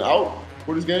Freeman out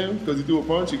for this game because he threw a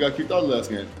punch? He got kicked out the last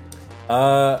game.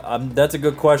 That's a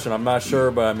good question. I'm not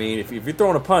sure, but I mean, if you're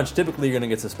throwing a punch, typically you're going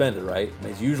to get suspended, right?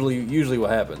 It's usually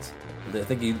what happens. I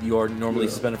think you are normally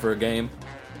suspended for a game.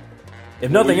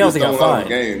 If nothing else, he got fined.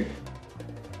 Game.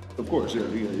 Of course, yeah,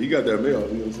 he got that mail.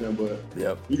 You know what I'm saying? But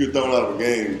yep, you get thrown out of a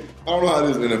game. I don't know how it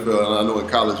is in the NFL, and I know in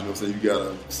college, you know what I'm saying, you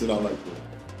gotta sit out like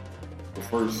the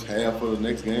first half of the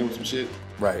next game or some shit.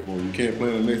 Right. Or you can't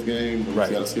play in the next game. Or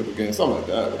you gotta skip a game, something like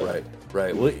that.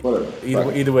 Right. Well,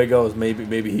 either way it goes, maybe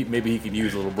he could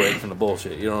use a little break from the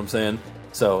bullshit. You know what I'm saying?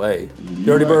 So hey,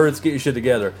 Dirty Birds, get your shit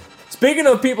together. Speaking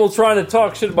of people trying to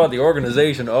talk shit about the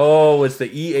organization, it's the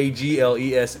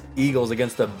EAGLES Eagles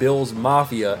against the Bills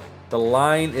Mafia. The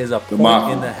line is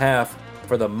 1.5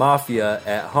 for the Mafia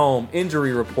at home.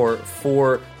 Injury report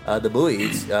for the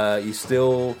Bleeds. You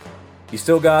still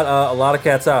got a lot of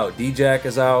cats out. D-Jack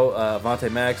is out.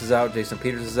 Avonte Max is out. Jason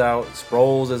Peters is out.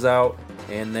 Sproles is out.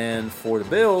 And then for the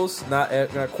Bills, not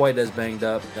quite as banged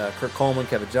up. Kirk Coleman,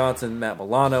 Kevin Johnson, Matt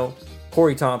Milano,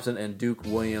 Corey Thompson, and Duke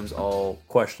Williams all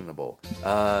questionable.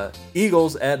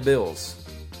 Eagles at Bills.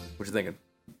 What you thinking?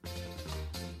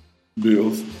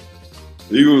 Bills.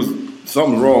 Eagles,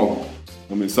 something's wrong.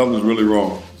 I mean, something's really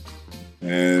wrong.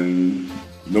 And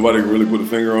nobody can really put a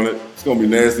finger on it. It's going to be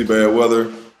nasty, bad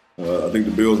weather. I think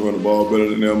the Bills run the ball better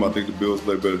than them. I think the Bills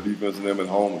play better defense than them at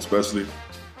home, especially.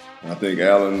 I think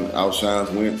Allen outshines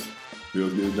Wentz.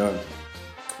 Bills get it done.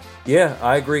 Yeah,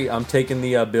 I agree. I'm taking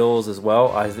the Bills as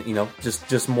well.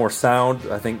 Just more sound.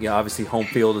 I think obviously home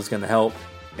field is going to help.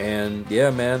 And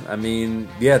yeah, man. I mean,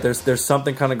 yeah, there's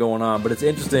something kind of going on, but it's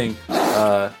interesting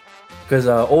because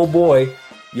old boy,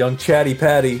 young Chatty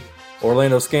Patty,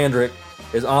 Orlando Scandrick,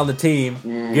 is on the team,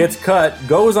 gets cut,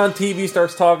 goes on TV,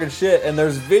 starts talking shit, and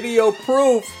there's video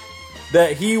proof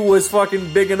that he was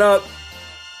fucking bigging up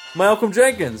Malcolm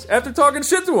Jenkins after talking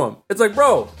shit to him. It's like,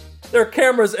 bro, there are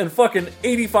cameras and fucking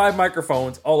 85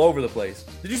 microphones all over the place.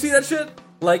 Did you see that shit?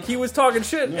 Like, he was talking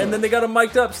shit, and then they got him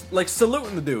mic'd up, like,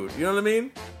 saluting the dude. You know what I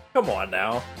mean? Come on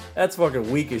now. That's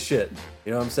fucking weak as shit.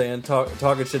 You know what I'm saying?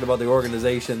 Talking shit about the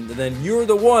organization, and then you're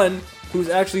the one who's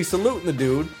actually saluting the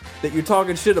dude that you're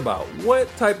talking shit about.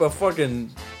 What type of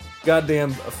fucking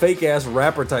goddamn fake ass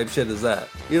rapper type shit is that?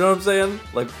 You know what I'm saying?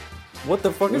 Like, what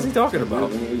the fuck is he talking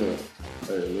about? Hey,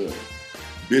 look.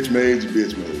 Bitch made, you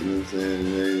bitch made. You know what I'm saying?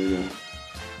 You know,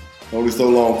 only so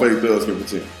long fake thugs can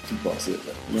pretend. Tupac said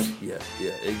that. You know?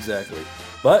 Yeah, exactly.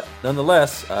 But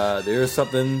nonetheless, there is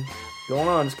something going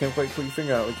on. Just can't quite put your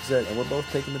finger out, like you said, and we're both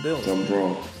taking the Bills. Something's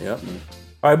wrong. Yep.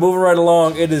 All right, moving right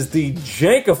along. It is the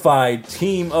Jankified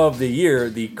Team of the Year.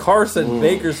 The Carson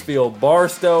Bakersfield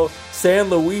Barstow San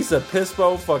Luis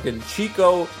Obispo fucking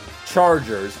Chico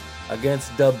Chargers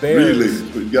against the Bears.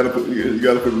 Really? You gotta put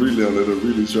really on there. The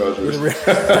really Chargers. The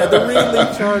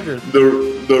Reedley Chargers.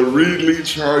 The Reedley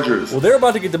Chargers. Well, they're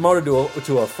about to get demoted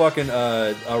to a fucking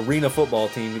arena football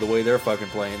team the way they're fucking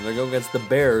playing. They're going against the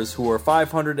Bears, who are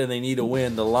 500 and they need a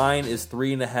win. The line is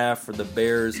 3.5 for the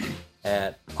Bears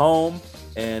at home.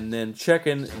 And then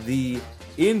checking the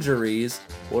injuries.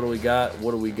 What do we got?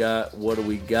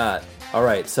 All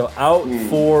right, so out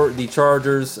for the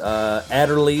Chargers.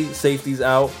 Adderley, safety's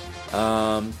out.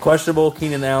 Questionable.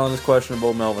 Keenan Allen is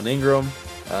questionable. Melvin Ingram.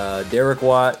 Derek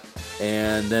Watt.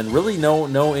 And then really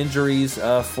no injuries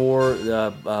for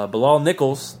Bilal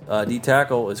Nichols,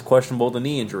 D-tackle, is questionable with a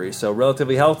knee injury. So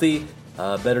relatively healthy,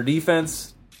 better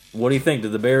defense. What do you think?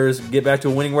 Did the Bears get back to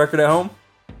a winning record at home?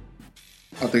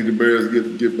 I think the Bears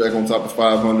get back on top of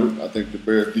 500. I think the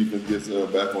Bears defense gets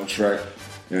back on track.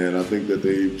 And I think that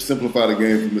they simplify the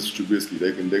game for Mr. Trubisky.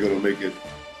 They're going to make it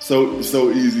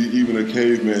so easy even a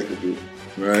caveman could do it,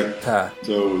 right?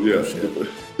 So, yeah.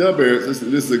 The Bears, this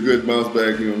is a good bounce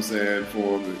back, you know what I'm saying,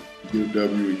 for them to get a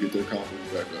W and get their confidence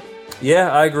back up.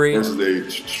 Yeah, I agree. Versus a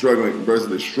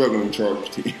struggling Chargers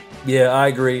team. Yeah, I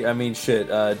agree. I mean, shit.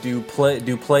 Do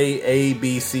play A,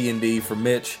 B, C, and D for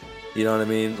Mitch. You know what I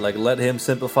mean? Like, let him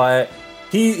simplify it.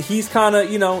 He's kind of,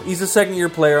 he's a second-year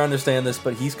player, I understand this,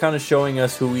 but he's kind of showing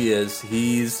us who he is.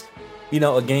 He's,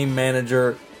 a game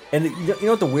manager. And you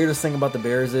know what the weirdest thing about the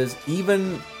Bears is?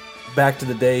 Even back to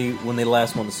the day when they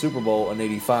last won the Super Bowl in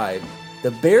 '85,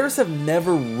 the Bears have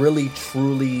never really,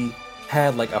 truly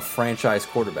had, like, a franchise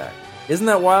quarterback. Isn't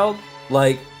that wild?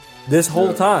 Like, this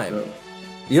whole time. Yeah.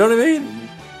 You know what I mean?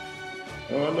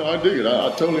 Oh, no, I dig it. I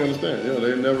totally understand.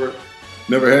 They never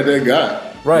had that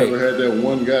guy. Right. Never had that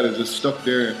one guy that just stuck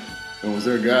there and was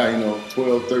their guy,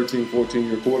 12, 13,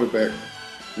 14-year quarterback.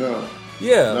 No.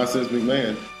 Yeah. Not since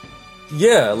McMahon.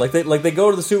 Yeah, like they go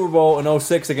to the Super Bowl in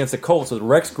 06 against the Colts with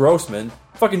Rex Grossman.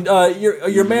 Fucking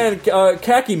your man,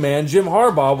 khaki man, Jim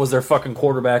Harbaugh was their fucking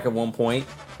quarterback at one point.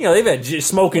 They've had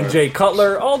Smoking Jay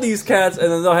Cutler, all these cats, and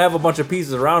then they'll have a bunch of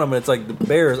pieces around them. And it's like the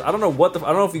Bears. I don't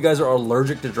know if you guys are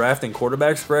allergic to drafting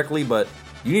quarterbacks correctly, but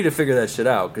you need to figure that shit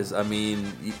out. Because I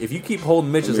mean, if you keep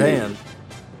holding Mitch's hand,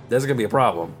 that's gonna be a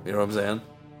problem. You know what I'm saying?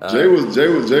 Jay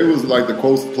was like the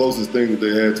closest thing that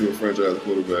they had to a franchise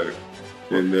quarterback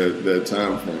in that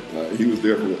time frame. He was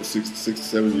there for what, 6 to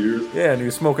 7 years. Yeah, and he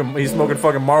was smoking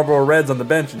fucking Marlboro Reds on the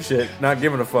bench and shit, not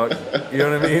giving a fuck. You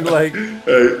know what I mean? Like,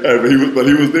 but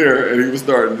he was there and he was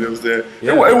starting. You know what I'm saying?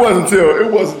 Yeah. It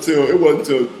wasn't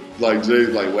until like Jay's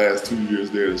like last 2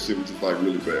 years there, the shit was just like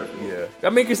really bad for him. Yeah, I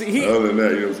mean, cause other than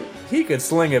that, what I'm saying? He could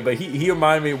sling it, but he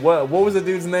reminded me what was the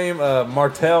dude's name?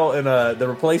 Martell in The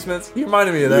Replacements. He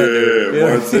reminded me of that.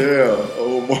 Yeah, Martell.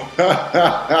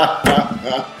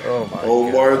 Oh,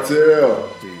 Martell.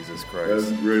 Jesus Christ,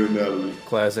 that's a great analogy.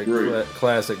 Classic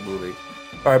movie.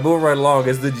 All right, moving right along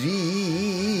is the G-Men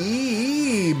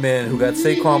who got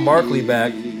Saquon Barkley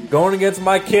back. Going against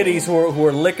my Kitties who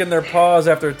are licking their paws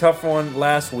after a tough one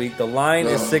last week. The line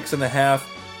is 6.5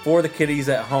 for the Kitties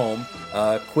at home.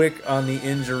 Quick on the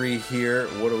injury here.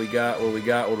 What do we got?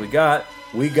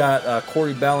 We got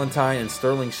Corey Ballantyne and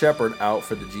Sterling Shepard out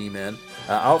for the G-Men.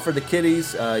 Out for the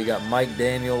Kitties, you got Mike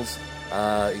Daniels.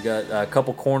 You got a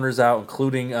couple corners out,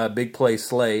 including Big Play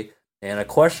Slay. And a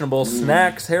questionable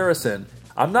Snacks Harrison.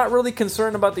 I'm not really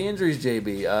concerned about the injuries,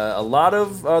 JB. A lot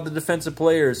of the defensive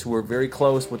players who were very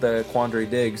close with Quandre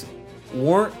Diggs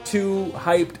weren't too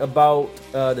hyped about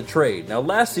the trade. Now,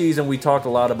 last season we talked a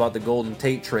lot about the Golden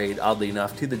Tate trade, oddly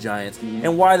enough, to the Giants,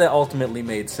 and why that ultimately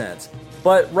made sense.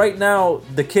 But right now,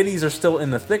 the Kitties are still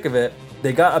in the thick of it.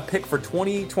 They got a pick for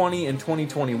 2020 and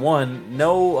 2021.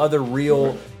 No other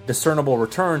real discernible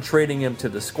return, trading him to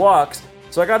the Squawks.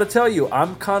 So I got to tell you,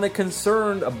 I'm kind of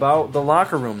concerned about the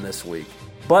locker room this week.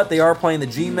 But they are playing the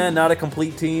G-Men, not a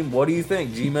complete team. What do you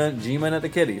think? G-Men at the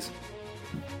Kitties.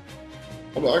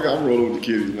 I'm rolling with the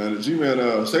Kitties, man. The G-Man,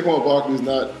 Saquon Barkley's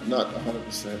not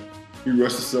 100%. He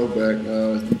rushed himself back.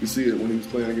 You can see it when he was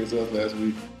playing against us last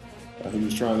week. He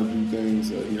was trying to do things.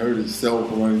 He hurt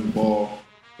himself running the ball.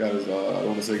 Got his, I don't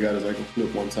want to say got his ankle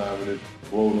flipped one time and it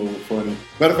rolled over funny.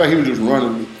 Matter of fact, he was just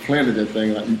running, planted that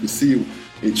thing, and you could see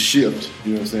it shift,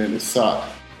 you know what I'm saying, his sock.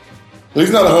 So he's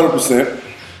not 100%.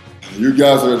 You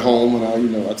guys are at home,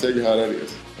 and I tell you how that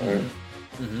is. All right?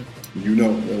 Mm-hmm. You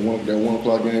know, that 1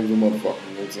 o'clock game is a motherfucker,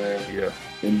 you know what I'm saying? Yeah.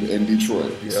 In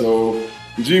Detroit. Yep. So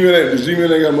the G-Men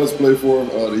ain't got much to play for.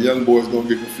 The young boys going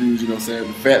to get confused, you know what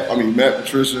I'm saying? Matt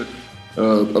Patricia,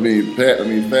 Patricia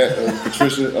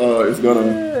is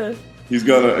gonna. He's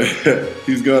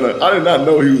gonna. I did not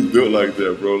know he was built like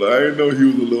that, bro. Like, I didn't know he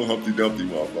was a little Humpty Dumpty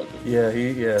motherfucker.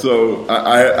 Yeah. So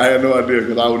I had no idea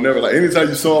because I would never like. Anytime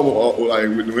you saw him like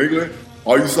with New England,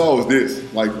 all you saw was this.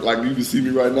 Like you can see me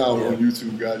right now on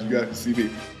YouTube, guys. You guys can see me.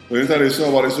 But anytime they show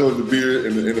him, all they show is the beard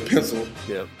and the pencil,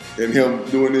 and him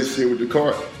doing this shit with the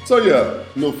cart. So yeah,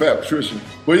 little fat Patricia.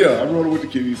 But yeah, I'm rolling with the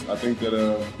Kitties. I think that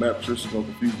Matt Patricia's gonna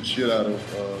confuse the shit out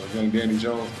of young Danny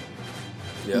Jones.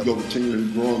 Yep. He's gonna continue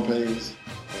his growing pains.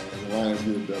 And the Lions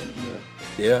get a W,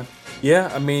 man.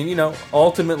 Yeah. I mean,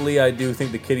 ultimately, I do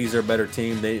think the Kitties are a better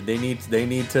team. They need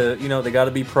to, they got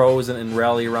to be pros and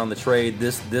rally around the trade.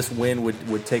 This win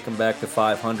would take them back to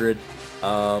 500.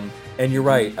 And you're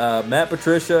right, Matt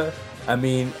Patricia. I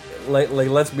mean, like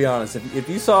let's be honest. If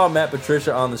you saw Matt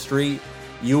Patricia on the street,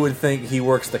 you would think he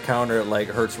works the counter at like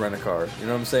Hertz Rent-A-Car. You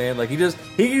know what I'm saying? Like he's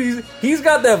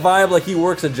got that vibe like he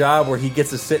works a job where he gets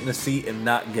to sit in a seat and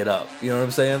not get up. You know what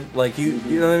I'm saying? Like you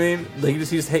know what I mean? Like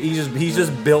he's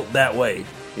just built that way.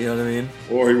 You know what I mean?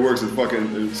 Or he works at fucking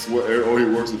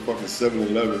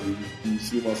 7-Eleven. You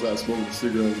see him outside smoking a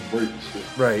cigarette on the break and shit.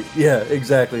 Right? Yeah,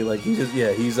 exactly. Like he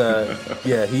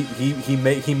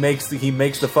makes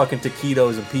the fucking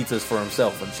taquitos and pizzas for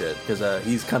himself and shit because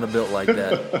he's kind of built like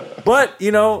that. But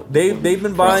they've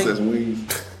been buying processed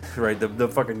wings. Right, the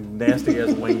fucking nasty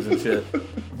ass wings and shit.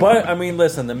 But I mean,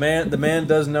 listen, the man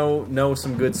does know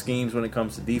some good schemes when it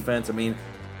comes to defense. I mean,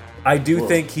 I do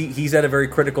think he's at a very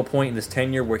critical point in his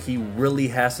tenure where he really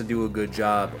has to do a good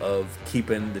job of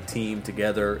keeping the team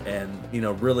together and,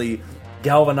 really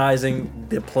galvanizing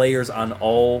the players on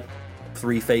all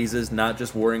three phases, not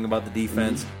just worrying about the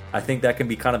defense. Mm-hmm. I think that can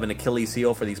be kind of an Achilles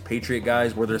heel for these Patriot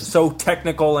guys where they're so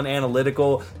technical and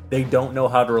analytical, they don't know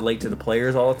how to relate to the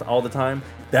players all the time.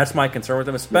 That's my concern with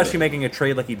them, especially making a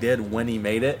trade like he did when he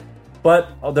made it. But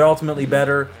they're ultimately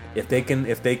better if they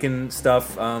can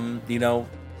stuff,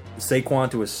 Saquon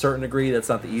to a certain degree. That's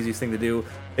not the easiest thing to do.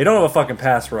 They don't have a fucking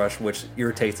pass rush, which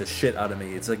irritates the shit out of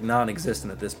me. It's like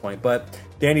non-existent at this point. But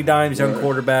Danny Dimes, young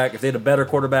quarterback. If they had a better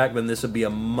quarterback, then this would be a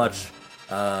much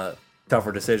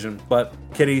tougher decision. But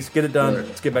Kitties, get it done.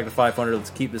 Let's get back to 500.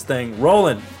 Let's keep this thing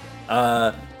rolling.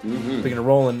 Speaking of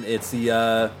rolling, it's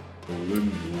the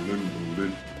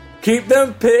keep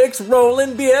them picks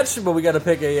rolling, bitch. But we got to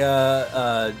pick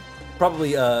a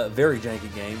probably a very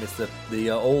janky game. It's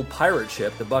the old pirate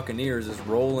ship. The Buccaneers is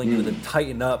rolling with a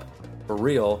tighten up for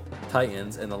real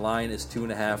Titans, and the line is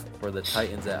 2.5 for the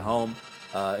Titans at home.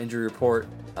 Injury report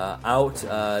out,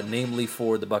 namely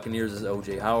for the Buccaneers is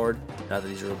O.J. Howard. Not that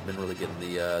he's been really getting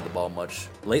the ball much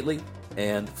lately.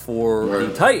 And for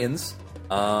the Titans,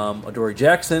 Adoree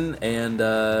Jackson and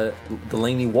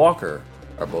Delaney Walker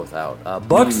are both out.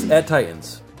 Bucks at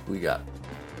Titans. Who you got?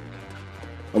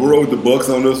 I'm gonna roll with the Bucks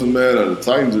on this one, man. The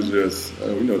Titans are just,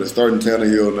 they're starting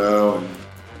Tannehill now, and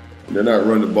they're not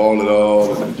running the ball at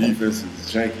all, and the defense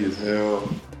is janky as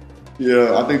hell.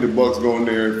 Yeah, I think the Bucks go in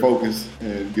there and focus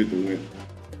and get the win.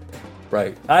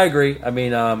 Right, I agree. I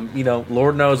mean,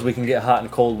 Lord knows we can get hot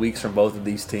and cold weeks from both of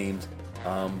these teams,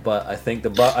 but I think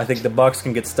the Bucks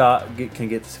can get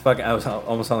fucking. I was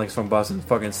almost sounding like from Boston,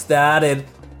 fucking started.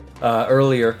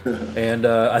 Earlier, and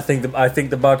I think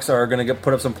the Bucks are going to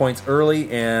put up some points early,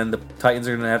 and the Titans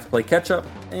are going to have to play catch up,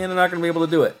 and they're not going to be able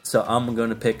to do it. So I'm going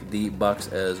to pick the Bucks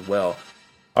as well.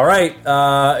 All right,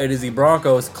 it is the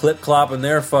Broncos clip-clopping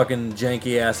their fucking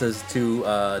janky asses to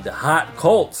the hot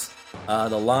Colts. The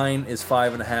line is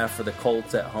 5.5 for the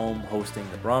Colts at home hosting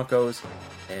the Broncos.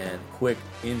 And quick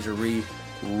injury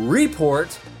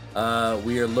report,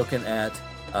 we are looking at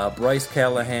Bryce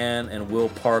Callahan and Will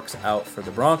Parks out for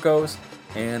the Broncos,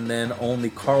 and then only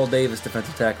Carl Davis,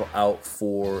 defensive tackle, out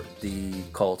for the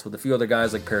Colts, with a few other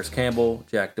guys like Paris Campbell,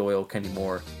 Jack Doyle, Kenny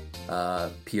Moore,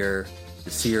 Pierre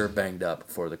Desir banged up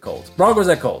for the Colts. Broncos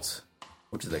at Colts.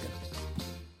 What you thinking?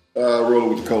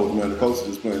 Rolling with the Colts, man. The Colts are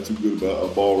just playing too good a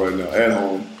ball right now at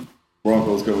home.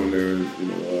 Broncos coming there,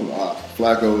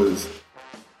 Flacco is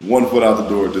 1 foot out the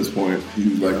door at this point. He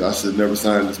was like, I should never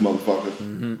sign this motherfucker.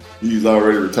 Mm-hmm. He's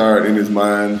already retired in his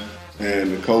mind,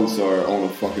 and the Colts are on a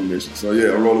fucking mission. So,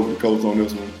 yeah, I'm rolling with the Colts on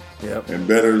this one. Yep. And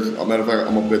bettors, as a matter of fact,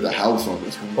 I'm going to bet the house on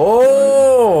this one.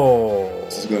 Oh!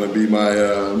 This is going to be my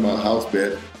my house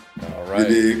bet. All right.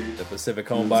 The Pacific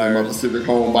Home Buyers. My Pacific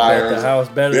Home Buyers. Bet the house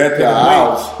better bet the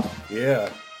house. Yeah.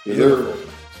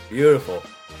 Beautiful.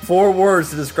 4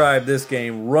 words to describe this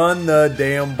game: run the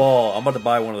damn ball. I'm about to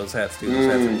buy one of those hats too. Those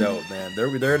hats are dope, man.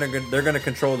 They're gonna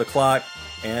control the clock,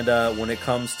 and when it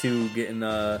comes to getting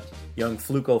young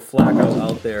Fluco Flacco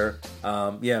out there,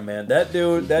 yeah, man, that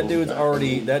dude's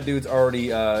already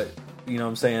you know what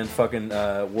I'm saying, fucking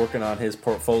working on his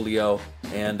portfolio,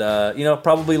 and you know,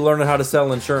 probably learning how to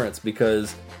sell insurance,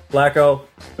 because Flacco,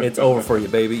 it's over for you,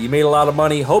 baby. You made a lot of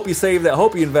money. Hope you saved that.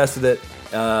 Hope you invested it.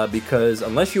 Because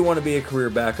unless you want to be a career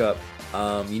backup,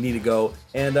 you need to go.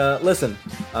 And listen,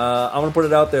 I'm going to put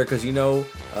it out there because, you know,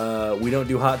 we don't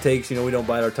do hot takes. You know, we don't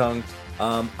bite our tongue.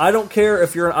 I don't care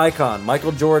if you're an icon.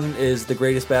 Michael Jordan is the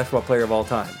greatest basketball player of all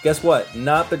time. Guess what?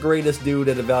 Not the greatest dude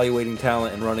at evaluating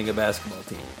talent and running a basketball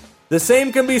team. The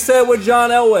same can be said with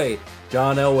John Elway.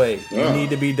 John Elway, you need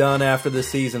to be done after the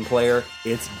season, player.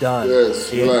 It's done.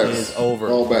 Yes, it is over.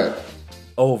 Fall back.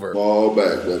 Over. Fall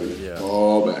back, buddy. Yeah.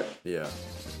 Fall back. Yeah.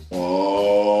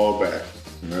 Fall back.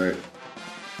 All right.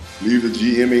 Leave the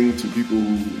GMing to people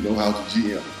who know how to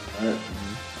GM. All right.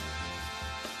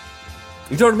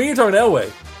 You talking to me or you talking to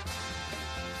Elway?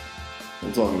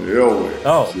 I'm talking to Elway.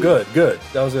 Oh, good.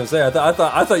 I was gonna say, I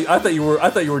thought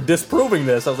you were disproving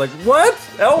this. I was like, what?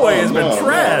 Elway has been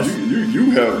trash.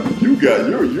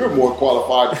 You're more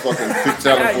qualified to fucking pick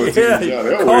talent for a team than John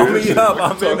Elway. Call me up.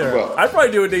 I'm in there. I'd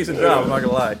probably do a decent job. I'm not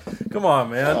gonna lie. Come on,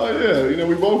 man. Oh yeah, you know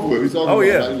we both would. He's talking about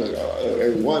like,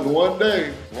 hey, one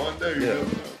day, you never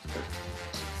know.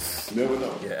 You never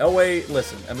know. Yeah, Elway.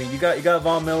 Listen, I mean, you got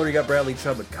Von Miller, you got Bradley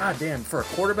Chubb, but goddamn, for a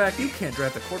quarterback, you can't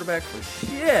draft a quarterback for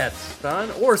shit, son,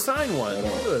 or sign one.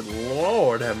 Good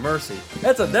Lord, have mercy.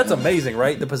 That's amazing,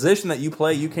 right? The position that you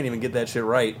play, you can't even get that shit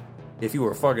right. If you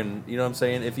were fucking, you know what I'm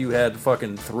saying? If you had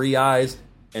fucking 3 eyes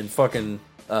and fucking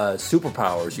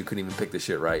superpowers, you couldn't even pick the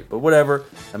shit right. But whatever.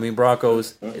 I mean,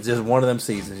 Broncos, it's just one of them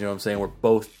seasons, you know what I'm saying? We're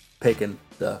both picking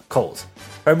the Colts.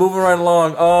 All right, moving right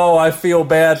along. Oh, I feel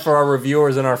bad for our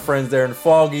reviewers and our friends there in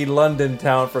foggy London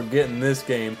town for getting this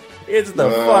game. It's the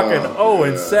fucking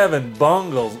 0-7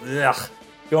 Bungles. Ugh.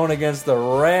 Going against the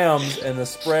Rams, and the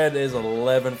spread is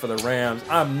 11 for the Rams.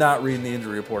 I'm not reading the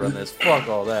injury report on this. Fuck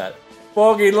all that.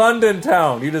 Foggy London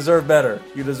town. You deserve better.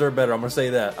 I'm going to say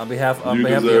that on behalf of the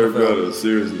NFL. You deserve better.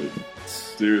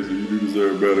 Seriously, you do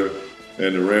deserve better.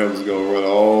 And the Rams is going to run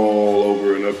all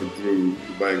over and up and through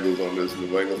the Bengals on this. And the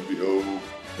Bengals will be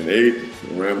 0-8.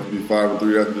 The Rams will be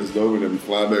 5-3 after this is over, and they'll be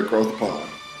flying back across the pond.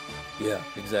 Yeah,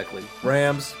 exactly.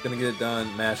 Rams going to get it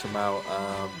done, mash them out.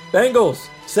 Bengals,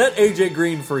 set AJ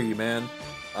Green free, man.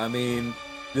 I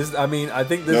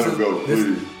think this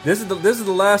is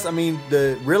the last. I mean,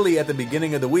 really at the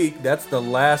beginning of the week, that's the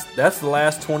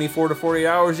last 24 to 40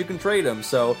 hours you can trade him.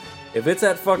 So if it's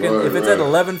at at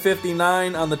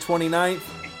 11:59 on the 29th,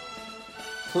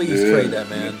 please trade that,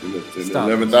 man. In the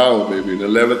 11th hour, baby. In the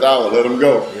 11th hour, let him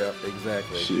go. Yep,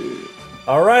 exactly. Shit.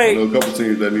 All right. I know a couple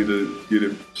teams that need to get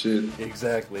him shit.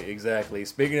 Exactly.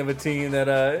 Speaking of a team that,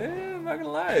 I'm not gonna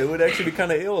lie, it would actually be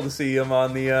kind of ill to see him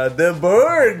on the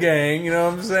Bird Gang. You know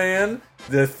what I'm saying?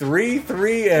 The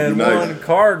 3-3-1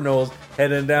 Cardinals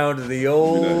heading down to the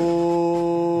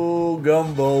old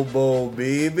Gumbo Bowl,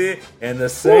 baby, and the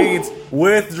Saints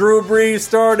with Drew Brees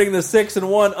starting the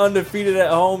 6-1 undefeated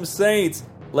at home Saints.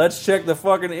 Let's check the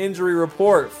fucking injury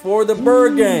report for the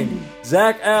Bird Gang.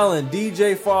 Zach Allen,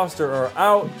 DJ Foster are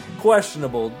out,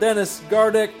 questionable. Dennis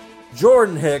Gardeck,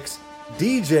 Jordan Hicks,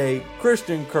 DJ,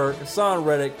 Christian Kirk, Hassan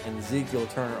Reddick, and Ezekiel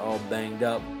Turner all banged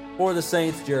up. For the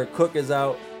Saints, Jared Cook is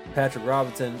out, Patrick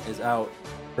Robinson is out,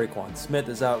 Raekwon Smith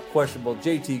is out, questionable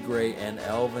JT Gray, and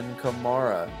Alvin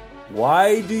Kamara.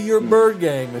 Why do your Bird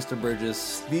Gang, Mr. Bridges,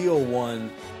 steal one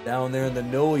down there in the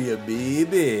Noya,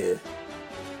 baby?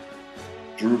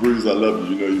 Drew Brees, I love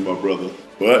you. You know you're my brother.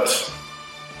 But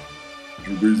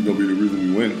Drew Brees is going to be the reason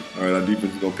we win. All right, our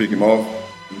defense is going to pick him off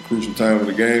in a crucial time of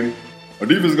the game. Our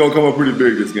defense is going to come up pretty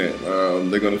big this game.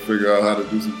 They're going to figure out how to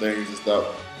do some things to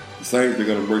stop the Saints. They're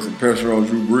going to bring some pressure on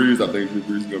Drew Brees. I think Drew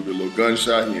Brees is going to be a little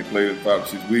gunshot. He ain't played in 5 or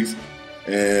 6 weeks.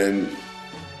 And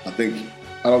I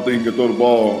don't think he can throw the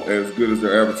ball as good as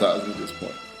they're advertising at this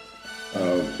point.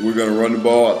 We're going to run the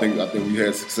ball. I think we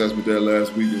had success with that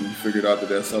last week, and we figured out that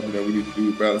that's something that we need to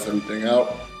do to balance everything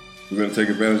out. We're going to take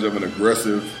advantage of an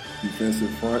aggressive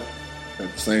defensive front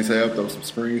that the Saints have, throw some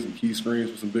screens, some key screens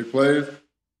for some big plays.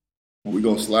 And we're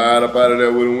going to slide up out of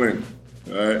there with a win.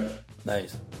 All right?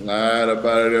 Nice. Slide up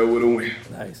out of there with a win.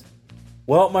 Nice.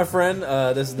 Well, my friend,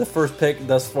 this is the first pick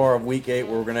thus far of Week 8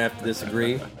 where we're going to have to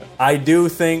disagree. I do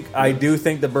think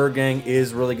the Bird Gang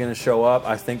is really going to show up.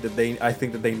 I think that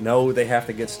they know they have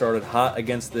to get started hot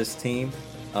against this team.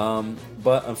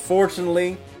 But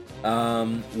unfortunately,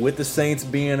 with the Saints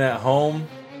being at home,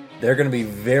 they're going to be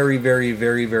very, very,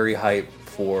 very, very hyped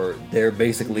for their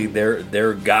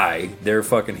guy, their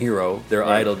fucking hero, their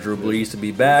idol, Drew Brees, to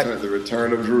be back. The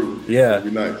return of Drew. Yeah. That'd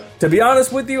be nice. To be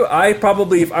honest with you, I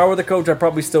probably, if I were the coach, I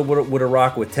probably still would have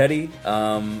rocked with Teddy.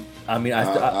 I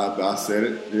said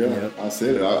it. Yeah, I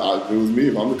said it. If it was me,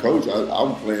 if I'm the coach,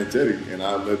 I'm playing Teddy, and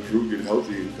I let Drew get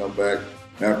healthy and come back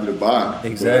after the bye.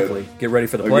 Exactly. But, get ready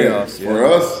for the playoffs.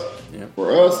 Again,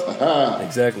 for us,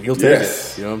 exactly. You'll take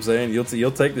it. You know what I'm saying?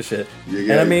 You'll take the shit.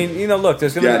 And I mean, look,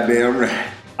 there's gonna goddamn right.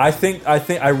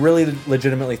 I really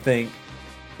legitimately think,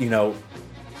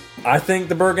 I think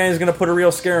the Bird Gang is going to put a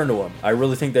real scare into them. I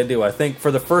really think they do. I think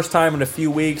for the first time in a few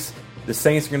weeks, the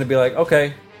Saints are going to be like,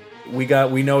 okay, we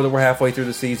know that we're halfway through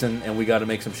the season and we got to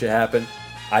make some shit happen.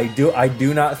 I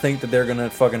do not think that they're going to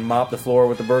fucking mop the floor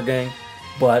with the Bird Gang,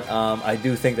 but I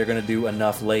do think they're going to do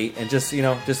enough late and just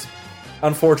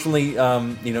unfortunately,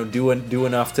 do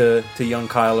enough to young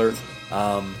Kyler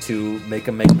to make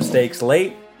him make mistakes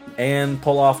late and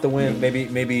pull off the win.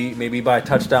 Maybe by a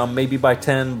touchdown, maybe by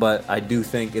 10, but I do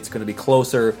think it's going to be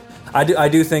closer. I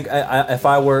do think if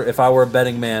I were a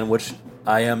betting man, which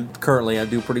I am currently, I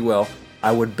do pretty well.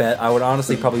 I would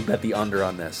honestly probably bet the under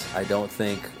on this. I don't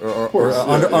think, or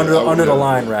under the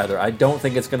line rather. I don't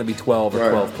think it's going to be 12 or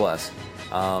 12 plus.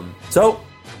 So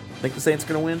I think the Saints are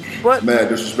going to win, but mad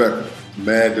disrespectful.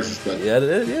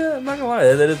 Yeah, I'm not gonna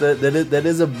lie.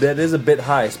 That is a bit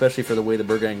high, especially for the way the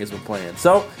Bird Gang has been playing.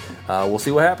 So we'll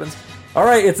see what happens. All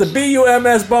right, it's the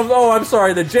BUMS Bums. Oh, I'm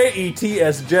sorry, the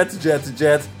JETS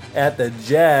Jets at the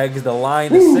Jags. The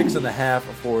line is 6.5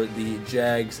 for the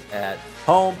Jags at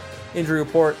home. Injury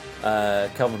report: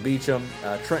 Kelvin Beachum,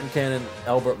 Trenton Cannon,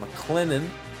 Albert McClellan,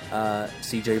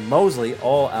 C.J. Mosley,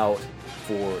 all out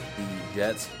for the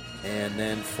Jets, and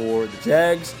then for the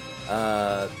Jags.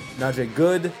 Najee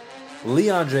Good,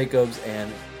 Leon Jacobs, and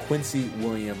Quincy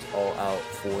Williams all out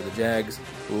for the Jags,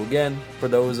 who again, for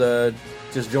those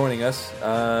just joining us,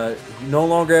 no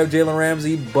longer have Jalen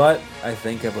Ramsey, but I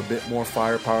think have a bit more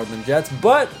firepower than Jets.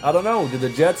 But I don't know, do the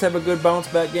Jets have a good bounce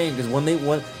back game? Because when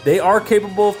they are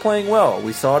capable of playing well.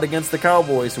 We saw it against the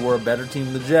Cowboys, who were a better team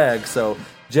than the Jags. So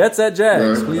Jets at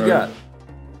Jags, who you got?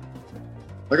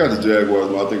 I got the Jaguars,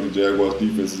 but I think the Jaguars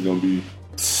defense is going to be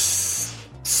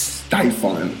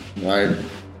stifling, right?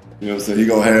 You know what I'm saying? He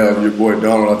gonna have your boy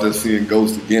Donald out there seeing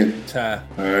ghosts again.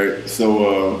 All right.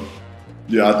 So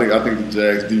I think the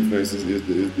Jags defense is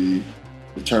the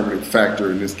determining factor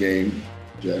in this game.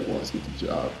 Jaguars get the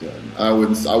job done. I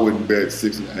wouldn't bet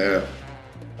 6.5.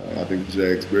 I think the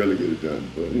Jags barely get it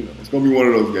done, but it's gonna be one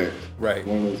of those games. Right.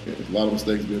 One of those games. A lot of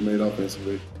mistakes being made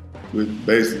offensively, with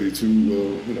basically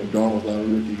Donald's not a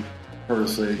rookie per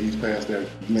se. He's past that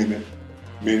limit.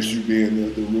 Minshew being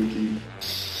the rookie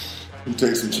who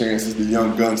takes some chances, the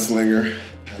young gunslinger.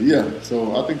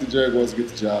 So I think the Jaguars get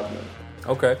the job done.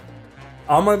 Okay.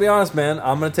 I'm going to be honest, man.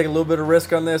 I'm going to take a little bit of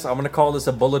risk on this. I'm going to call this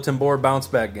a bulletin board bounce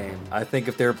back game. I think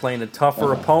if they were playing a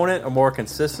tougher opponent, a more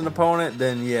consistent opponent,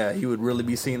 then he would really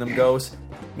be seeing them ghosts.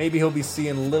 Maybe he'll be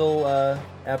seeing little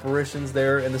apparitions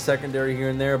there in the secondary here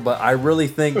and there, but I really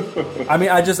think,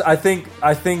 I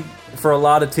think for a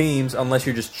lot of teams, unless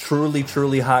you're just truly,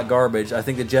 truly hot garbage, I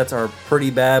think the Jets are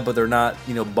pretty bad, but they're not,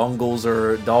 Bungles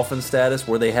or Dolphin status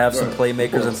where they have some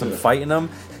playmakers and some fight in them.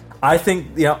 I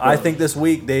think, I think this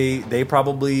week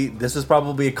this is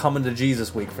probably a coming to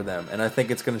Jesus week for them, and I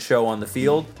think it's going to show on the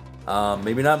field.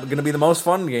 Maybe not going to be the most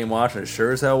fun game watching.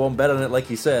 Sure as hell won't bet on it like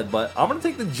you said, but I'm going to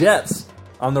take the Jets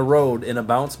on the road in a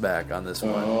bounce back on this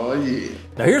one. Oh, yeah.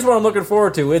 Now, here's what I'm looking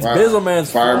forward to. It's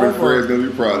Bizzleman's Fireman Fred's going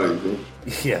to be proud of you, bro.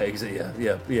 Yeah, exactly.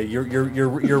 Yeah.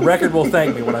 Your record will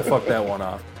thank me when I fuck that one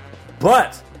off.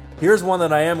 But here's one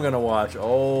that I am going to watch.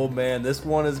 Oh, man, this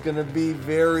one is going to be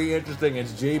very interesting.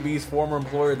 It's JB's former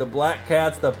employer, the Black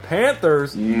Cats, the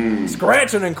Panthers,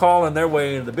 scratching and calling their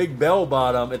way into the big bell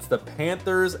bottom. It's the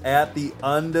Panthers at the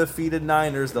undefeated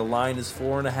Niners. The line is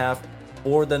 4.5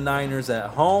 for the Niners at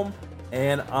home.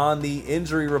 And on the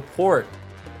injury report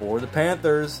for the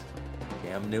Panthers,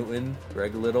 Cam Newton,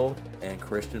 Greg Little, and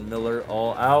Christian Miller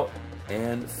all out.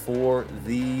 And for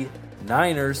the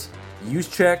Niners,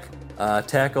 Juszczyk,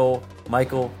 tackle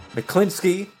Michael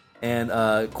McClinsky, and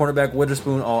cornerback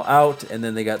Witherspoon all out, and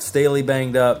then they got Staley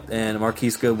banged up, and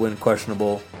Marquise Goodwin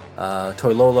questionable.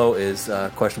 Toilolo is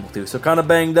questionable too, so kind of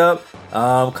banged up.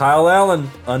 Kyle Allen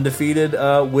undefeated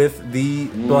with the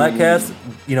Black Cats.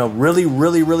 Really,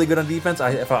 really, really good on defense.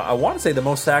 I want to say the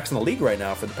most sacks in the league right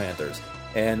now for the Panthers.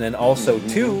 And then also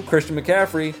too, Christian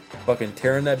McCaffrey fucking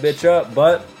tearing that bitch up.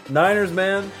 But Niners,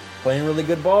 man, playing really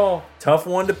good ball. Tough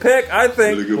one to pick, I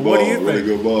think. Really good but ball. What do you think? Really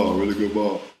good ball. Really good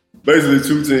ball. Basically,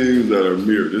 two teams that are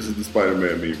mirrored. This is the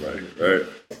Spider-Man meme right here, right?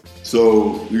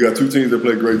 So you got two teams that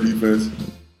play great defense.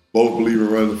 Both believe in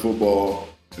running the football,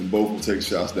 and both will take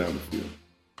shots down the field.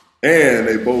 And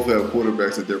they both have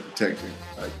quarterbacks that they're protecting.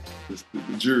 Like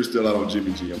the jury's still out on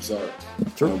Jimmy G. I'm sorry.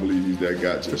 Sure. I don't believe he's that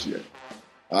guy just yet.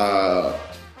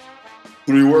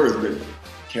 3 words, baby.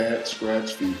 Cat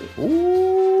scratch fever.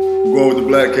 Ooh. We're going with the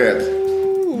Black Cats.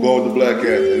 We're going with the Black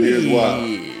Cats, and here's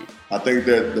why. I think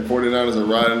that the 49ers are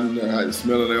riding,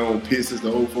 smelling their own piss, as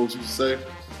the old folks used to say.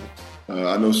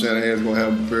 I know Shanahan's going to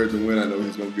have them prepared to win. I know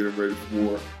he's going to get them ready for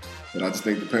war. And I just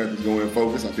think the Panthers go in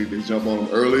focus. I think they jump on them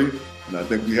early. And I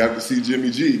think we have to see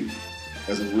Jimmy G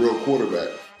as a real quarterback.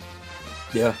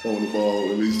 Yeah. Throwing the ball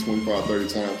at least 25, 30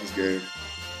 times this game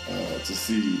to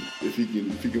see if he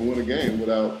can win a game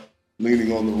without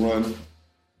leaning on the run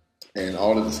and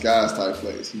all the disguise type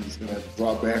plays. He's going to have to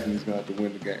drop back and he's going to have to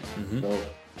win the game. So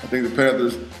I think the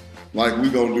Panthers, like we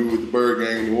going to do with the Bird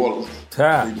Gang in New Orleans,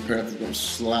 I think the Panthers going to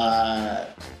slide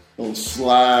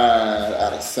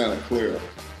out of Santa Clara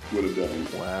with a W.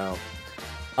 Wow.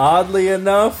 Oddly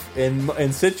enough,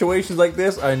 in situations like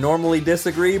this, I normally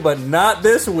disagree, but not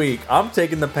this week. I'm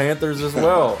taking the Panthers as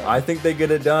well. I think they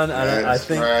get it done. I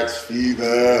think. You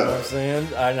know what I'm saying,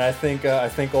 and I think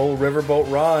old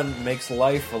Riverboat Ron makes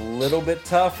life a little bit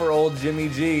tough for old Jimmy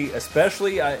G,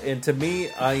 especially. And to me,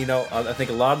 I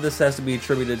think a lot of this has to be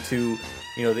attributed to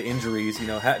the injuries.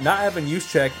 Not having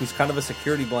Juszczyk, who's kind of a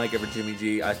security blanket for Jimmy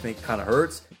G, I think kind of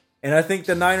hurts. And I think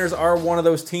the Niners are one of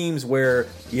those teams where,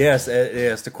 yes,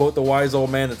 to quote the wise old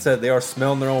man that said they are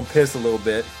smelling their own piss a little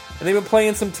bit. And they've been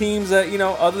playing some teams that,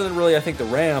 other than really, I think the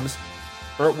Rams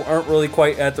aren't really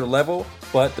quite at their level.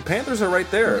 But the Panthers are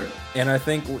right there. And I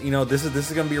think, this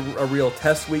is going to be a real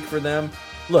test week for them.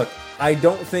 Look, I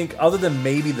don't think, other than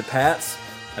maybe the Pats,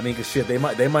 because shit, they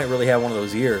might really have one of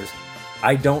those years.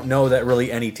 I don't know that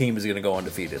really any team is going to go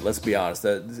undefeated. Let's be honest.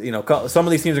 Some of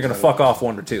these teams are going to fuck off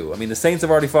 1 or 2. The Saints have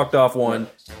already fucked off 1,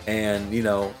 and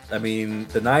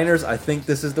the Niners. I think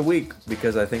this is the week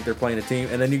because I think they're playing a team.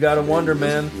 And then you got to wonder,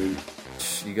 man.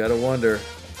 You got to wonder,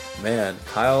 man.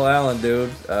 Kyle Allen,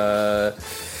 dude.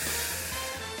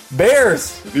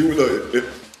 Bears.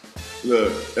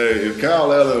 If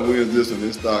Kyle Allen wins this one,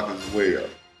 his stock is way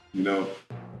up.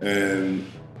 And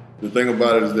the thing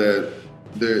about it is that.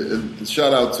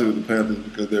 Shout out to the Panthers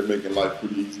because they're making life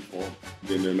pretty easy for them.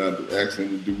 Then they're not asking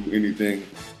them to do anything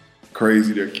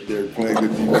crazy. They're playing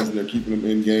good defense. They're keeping them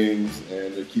in games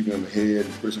and they're keeping them ahead.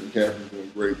 Christian McCaffrey's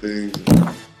doing great things.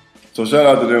 So shout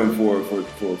out to them for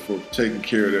taking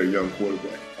care of their young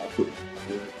quarterback. I put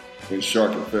in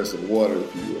shark-infested water,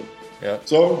 if you will. Yeah.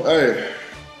 So hey,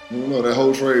 I don't know that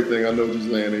whole trade thing. I know what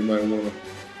you're saying. They might want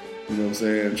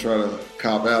to, try to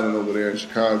cop Allen over there in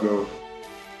Chicago.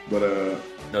 But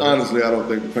honestly, I don't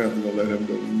think the Panthers are gonna let him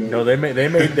go. No, they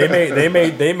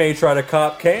may try to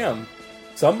cop Cam.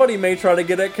 Somebody may try to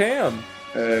get at Cam.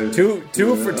 Two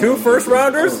first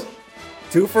rounders. I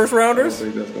don't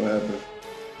think that's gonna happen.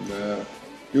 Nah.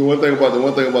 The one thing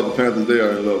about the Panthers, they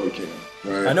are in love with Cam.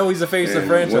 Right? I know he's the face of the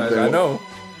franchise. I know.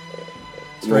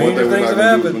 Stranger things have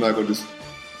happened.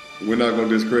 We're not gonna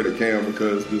discredit Cam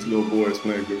because this little boy is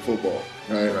playing good football.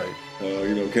 Right.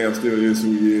 Cam still is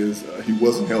who he is. He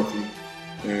wasn't healthy.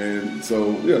 And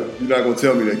so, you're not going to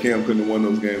tell me that Cam couldn't have won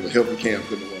those games. A healthy Cam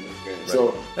couldn't have won those games. Right.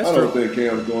 So, I don't think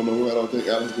Cam's going nowhere. I don't think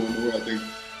Allen's going nowhere. I think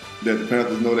that the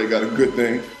Panthers know they got a good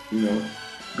thing,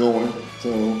 going.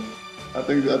 So, I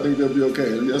think they'll be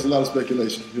okay. There's a lot of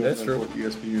speculation. That's true.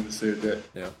 ESPN has said that.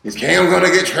 Yeah. Is Cam going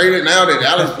to get traded now that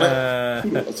Allen's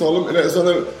playing? So let me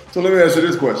ask you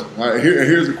this question. All right,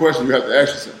 here's the question you have to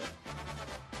ask yourself.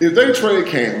 If they trade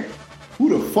Cam, who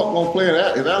the fuck gonna play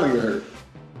if Allen get hurt?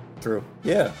 True.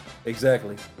 Yeah.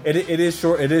 Exactly. It is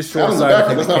short. It is short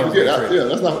sighted. Let's not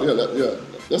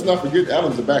forget.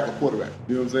 Allen's a backup quarterback.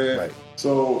 You know what I'm saying? Right.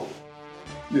 So,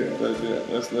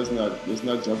 let's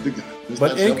not jump the gun.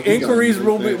 But inquiries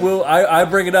will. I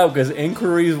bring it up because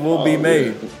inquiries will be made.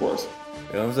 Of course.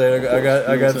 You know what I'm saying?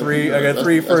 I got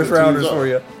three first rounders for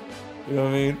you. You know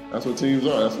what I mean? That's what teams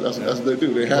are. That's what they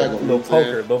do. They haggle. Little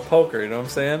poker. You know what I'm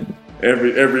saying?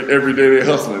 Every day they're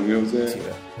hustling. You know what I'm saying?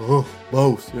 Yeah.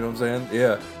 Most. You know what I'm saying?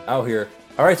 Yeah. Out here.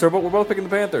 All right, so we're both picking the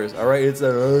Panthers. All right, it's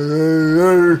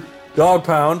a dog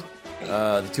pound,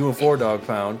 the 2-4 dog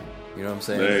pound. You know what I'm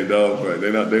saying? They ain't dogs right.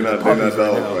 They're not dogs right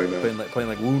now. Playing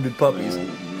like wounded puppies.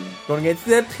 Going against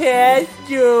the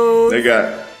Pastures. They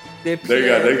got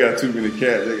too many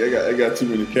cats. They got too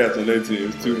many cats on their team.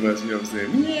 It's too much. You know what I'm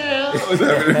saying? Yeah.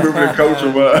 Remember the coach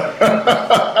from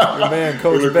your man,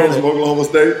 Coach Bennett. From Oklahoma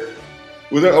State.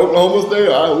 Was that Oklahoma State?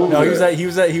 No, he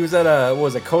was at what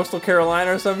was it, Coastal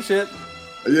Carolina or some shit?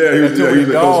 Yeah, he was at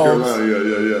Coastal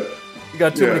Carolina. Yeah. You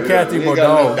got too many cats, need more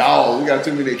dogs. We got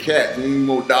too many cats, we need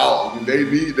more dogs.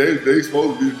 They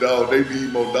supposed to be the dogs. They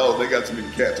need more dogs. They got too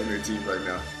many cats on their team right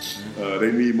now.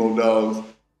 They need more dogs,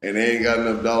 and they ain't got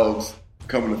enough dogs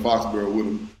coming to Foxborough with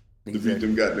them to beat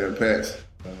them goddamn Pats.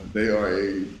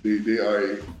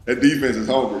 That defense is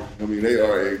hungry. I mean, they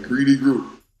are a greedy group.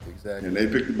 Exactly. And they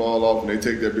pick the ball off and they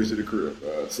take that bitch to the crib.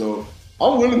 So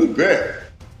I'm willing to bet,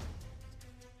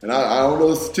 and I don't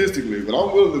know statistically, but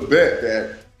I'm willing to bet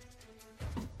that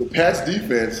the Pats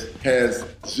defense has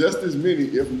just as many,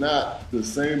 if not the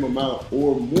same amount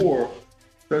or more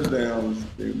touchdowns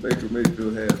than Baker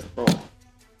Mayfield has thrown.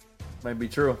 Might be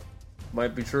true.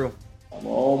 I'm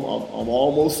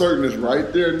almost certain it's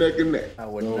right there neck and neck. I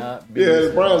would not be. Yeah, the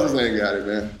Browns just ain't got it,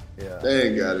 man. Yeah. They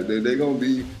ain't got it. They're going to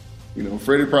be,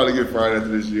 Freddie probably get fired after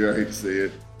this year. I hate to say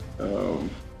it.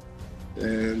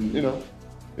 And,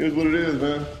 it is what it is,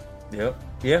 man. Yep.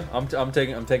 Yeah, I'm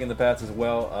taking the Pats as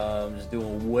well. Just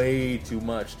doing way too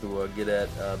much to get at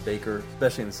Baker,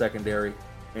 especially in the secondary.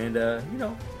 And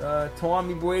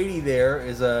Tommy Brady there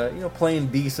is playing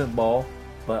decent ball,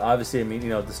 but obviously,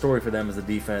 the story for them is the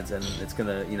defense, and it's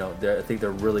gonna, I think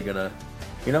they're really gonna,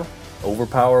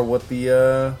 overpower what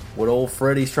old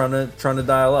Freddie's trying to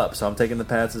dial up. So I'm taking the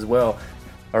Pats as well.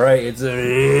 All right, it's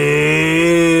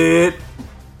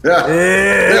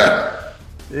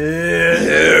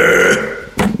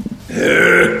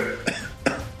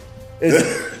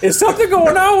Is something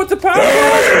going on with the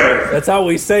podcast? That's how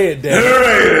we say it,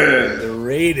 Dan. The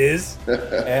Raiders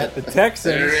at the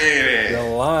Texans.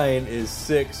 The line is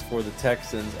 6 for the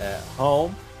Texans at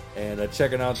home. And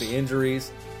checking out the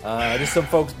injuries. Just some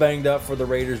folks banged up for the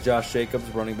Raiders. Josh Jacobs,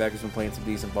 running back, has been playing some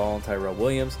decent ball. And Tyrell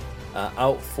Williams.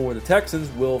 Out for the Texans,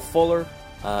 Will Fuller,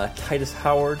 Titus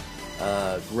Howard,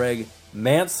 Greg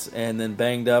Mance, and then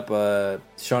banged up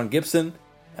Sean Gibson,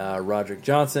 Roderick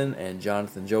Johnson, and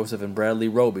Jonathan Joseph and Bradley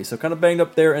Roby. So kind of banged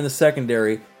up there in the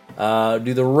secondary.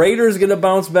 Do the Raiders get a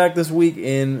bounce back this week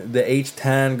in the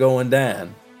H-Town going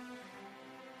down?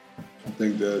 I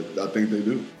think they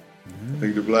do. I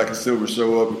think the black and silver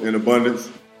show up in abundance,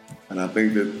 and I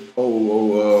think that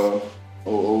Gruden,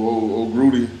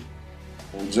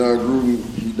 John Gruden,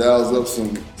 he dials up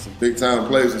some big time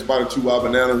plays. In spite of 2 wild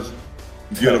bananas,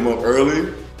 you get him up early,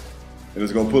 and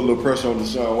it's going to put a little pressure on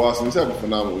Deshaun Watson. He's having a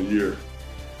phenomenal year.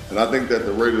 And I think that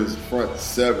the Raiders' front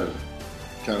 7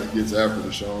 kind of gets after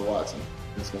Deshaun Watson.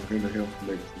 It's going to hinder him from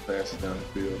making some passes down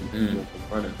the field and keep him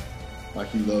from running like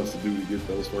he loves to do to get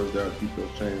those first down, keep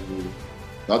those chains moving.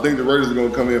 So I think the Raiders are going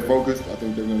to come in focused. I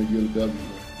think they're going to get a W.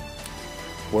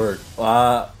 Word.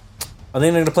 I think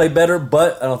they're going to play better,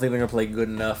 but I don't think they're going to play good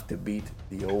enough to beat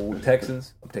the old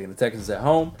Texans. I'm taking the Texans at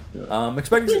home. Yeah.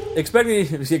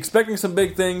 Expecting some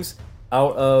big things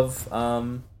out of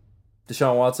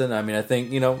Deshaun Watson. I mean, I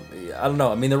think, I don't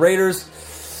know. I mean, the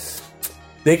Raiders,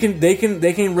 they can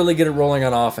really get it rolling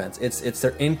on offense. It's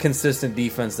their inconsistent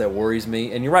defense that worries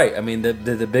me. And you're right. I mean,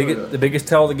 the biggest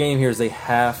tell of the game here is they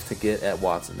have to get at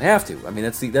Watson. They have to. I mean,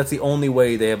 that's the only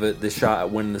way they have the shot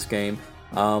at winning this game.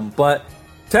 But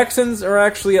Texans are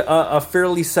actually a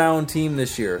fairly sound team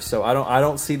this year, so I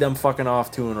don't see them fucking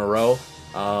off 2 in a row.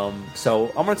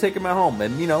 So I'm gonna take them at home,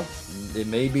 and it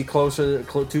may be too close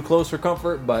for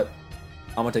comfort, but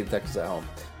I'm gonna take the Texans at home.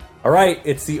 All right,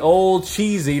 it's the old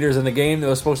cheese eaters in the game that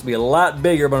was supposed to be a lot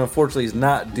bigger, but unfortunately is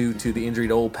not due to the injury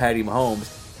to old Patty Mahomes.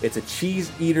 It's a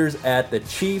cheese eaters at the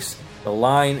Chiefs. The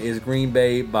line is Green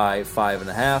Bay by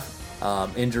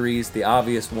 5.5. Injuries, the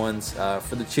obvious ones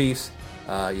for the Chiefs.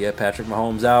 Patrick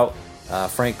Mahomes out.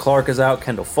 Frank Clark is out.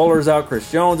 Kendall Fuller's out.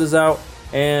 Chris Jones is out.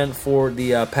 And for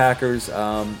the Packers,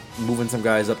 moving some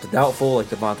guys up to doubtful, like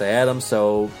Devontae Adams,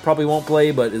 so probably won't play,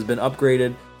 but has been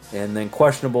upgraded. And then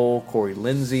questionable, Corey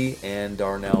Lindsey and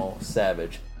Darnell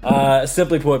Savage.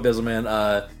 Simply put,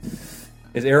 Bizzleman,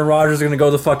 is Aaron Rodgers going to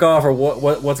go the fuck off, or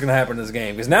what's going to happen in this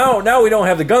game? Because now we don't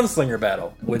have the gunslinger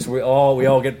battle, which we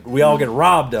all get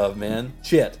robbed of, man.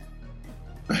 Shit.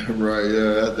 Right,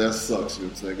 yeah, that sucks, you know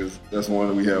what I'm saying, because that's one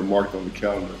that we have marked on the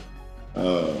calendar.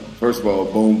 First of all,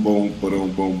 boom, boom,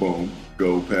 boom, boom, boom,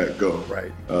 go, Pack, go.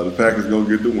 Right. The Packers going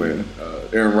to get the win.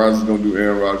 Aaron Rodgers is going to do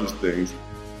Aaron Rodgers things.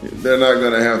 they're not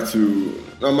going to have to.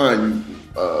 Now, mind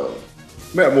you,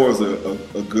 Matt Moore is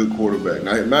a good quarterback.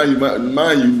 Now, mind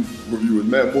you, reviewers,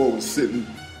 Matt Moore was sitting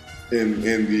in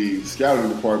the scouting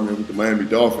department with the Miami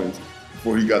Dolphins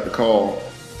before he got the call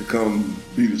to come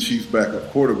be the Chiefs' backup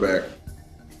quarterback.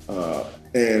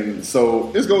 And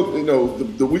so it's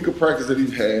the week of practice that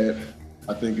he's had,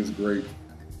 I think is great.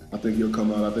 I think he'll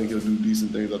come out. I think he'll do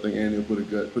decent things. I think Andy will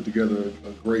put together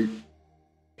a great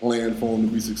plan for him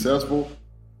to be successful.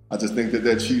 I just think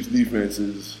that Chiefs defense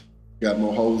has got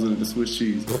more holes in it than Swiss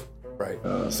cheese. Right.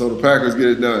 So the Packers get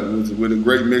it done with a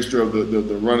great mixture of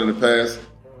the run and the pass,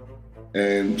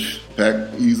 and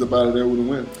Pack ease up out of there with a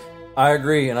win. I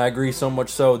agree, and I agree so much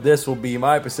so. This will be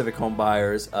my Pacific Home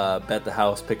Buyers bet the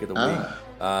house pick of the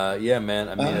week. Yeah, man.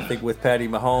 I mean, I think with Patty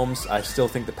Mahomes, I still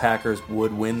think the Packers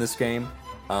would win this game.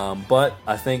 But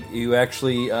I think you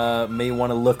actually may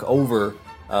want to look over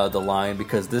the line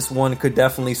because this one could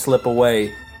definitely slip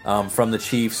away from the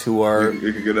Chiefs, who are it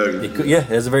could get ugly. It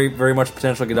has a very, very much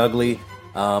potential to get ugly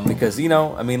because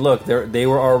I mean, look, they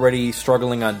were already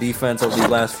struggling on defense over these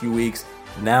last few weeks.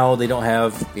 Now they don't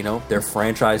have their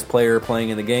franchise player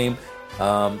playing in the game.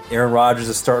 Aaron Rodgers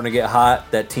is starting to get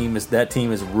hot. That team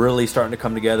is really starting to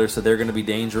come together. So they're going to be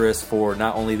dangerous for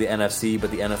not only the NFC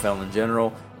but the NFL in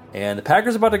general. And the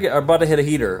Packers are about to hit a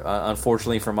heater.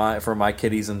 Unfortunately for my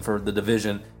kiddies and for the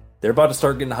division, they're about to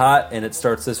start getting hot, and it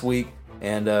starts this week.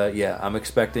 And I'm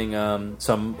expecting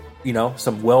some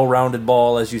well-rounded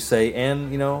ball, as you say,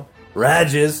 and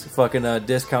Rages fucking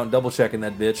discount double checking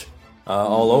that bitch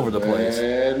all over the place.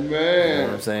 Man. You know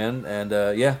what I'm saying? And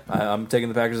I'm taking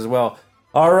the Packers as well.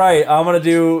 All right,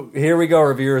 here we go,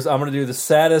 reviewers. I'm gonna do the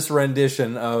saddest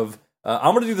rendition of.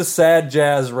 I'm gonna do the sad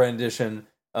jazz rendition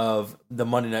of the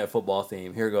Monday Night Football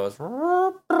theme. Here it goes.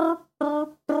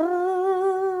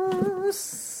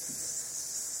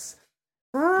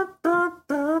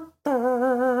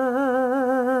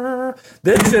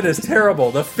 This shit is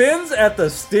terrible. The Finns at the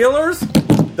Steelers.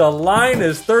 The line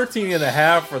is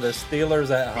 13.5 for the Steelers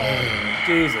at home.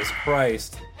 Jesus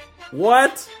Christ.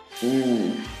 What?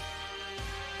 Ooh.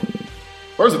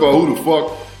 First of all, who the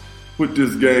fuck put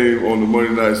this game on the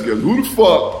Monday night schedule? Who the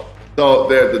fuck thought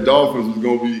that the Dolphins was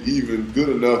going to be even good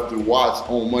enough to watch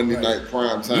on Monday night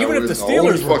prime time? Even if the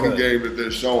Steelers were fucking game that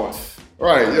they're showing.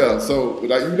 Right, yeah. So you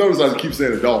notice I keep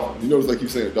saying the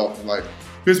Dolphins. Like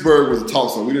Pittsburgh was a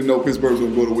toss-up. We didn't know Pittsburgh was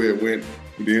going to go the way it went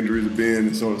with the injuries of Ben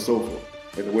and so on and so forth.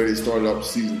 And the way they started out the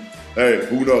season. Hey,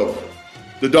 who knows?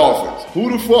 The Dolphins.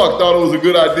 Who the fuck thought it was a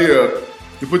good idea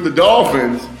to put the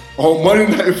Dolphins on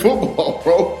Monday Night Football,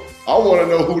 bro? I want to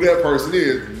know who that person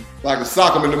is. So I can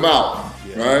sock him in the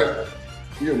mouth, right?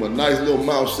 Give him a nice little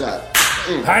mouth shot.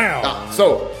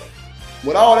 So,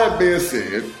 with all that being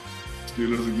said,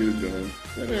 Steelers will get it done.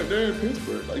 They're in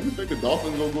Pittsburgh. Like, you think the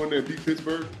Dolphins going to go in there and beat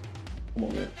Pittsburgh? Come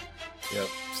on, man. Yep.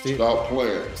 Stop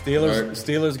playing.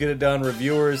 Steelers get it done.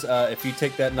 Reviewers, if you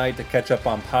take that night to catch up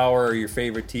on Power or your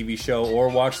favorite TV show or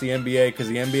watch the NBA, because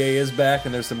the NBA is back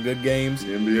and there's some good games.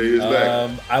 The NBA is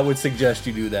back. I would suggest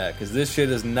you do that because this shit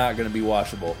is not going to be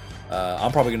watchable.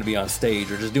 I'm probably going to be on stage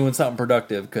or just doing something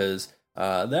productive because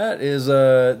that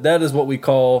is what we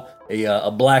call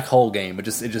a black hole game. It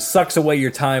just sucks away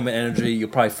your time and energy. You'll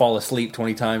probably fall asleep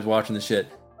 20 times watching the shit.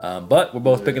 But we're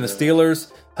both picking the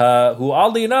Steelers, who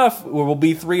oddly enough will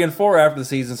be 3-4 after the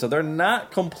season, so they're not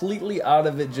completely out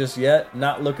of it just yet.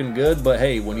 Not looking good, but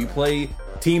hey, when you play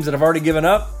teams that have already given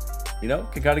up,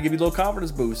 can kind of give you a little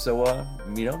confidence boost. So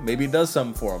maybe it does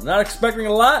something for them. Not expecting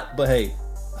a lot, but hey,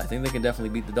 I think they can definitely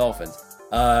beat the Dolphins.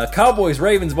 Cowboys,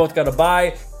 Ravens both got a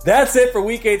bye. That's it for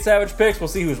Week 8 Savage Picks. We'll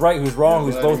see who's right, who's wrong,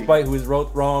 who's both right, who's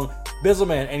wrong.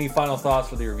 Bizzleman, any final thoughts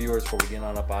for the reviewers before we get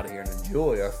on up out of here and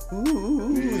enjoy our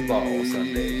football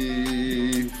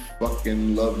Sunday?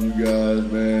 Fucking love you guys,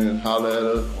 man. Holla at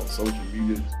us on social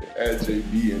media at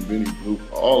JB and Benny Blue.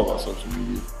 All of our social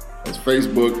media. That's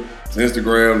Facebook, it's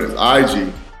Instagram, that's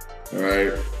IG. All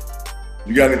right.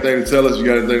 You got anything to tell us? You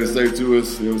got anything to say to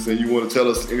us? You know what I'm saying? You want to tell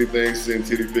us anything? Send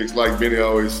titty pics like Benny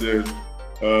always says.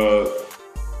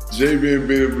 JB and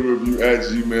Benny Blue Review at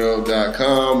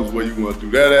gmail.com is where you want to do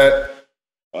that at.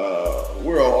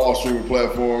 We're on all streaming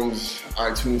platforms,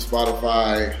 iTunes,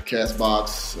 Spotify,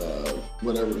 Castbox,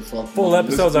 whatever the fuck. Full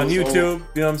episodes on YouTube,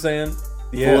 you know what I'm saying?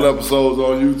 Yeah. Full episodes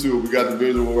on YouTube. We got the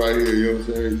visual right here, you know what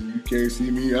I'm saying? You can't see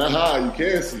me. You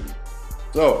can see me.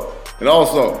 So, and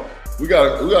also, we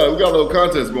got a little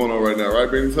contest going on right now, right,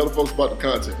 baby? Tell the folks about the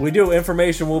contest. We do.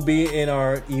 Information will be in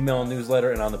our email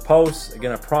newsletter and on the posts.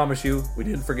 Again, I promise you, we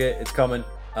didn't forget. It's coming.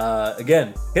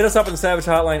 Again, hit us up on the Savage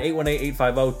Hotline,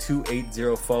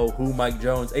 818-850-2804. Who Mike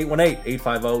Jones,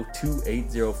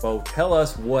 818-850-2804. Tell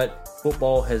us what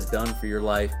football has done for your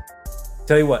life.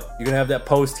 Tell you what, you're going to have that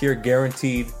post here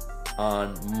guaranteed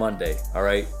on Monday, all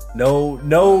right?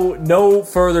 No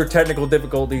further technical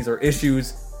difficulties or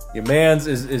issues. Your man's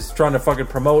is trying to fucking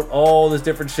promote all this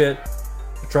different shit.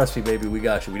 Trust me, baby, we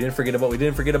got you. We didn't forget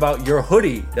about your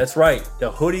hoodie. That's right, the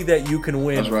hoodie that you can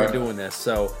win for doing this.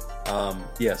 So,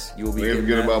 yes, you will be. We didn't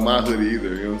forget about my hoodie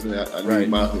either. You know what I'm saying? I need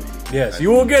my hoodie. Yes,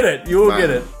 you will get it. You will get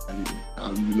it.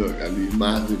 I need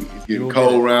my hoodie. It's getting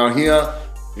cold around here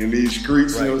in these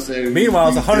streets. You know what I'm saying? Meanwhile,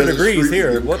 it's 100 degrees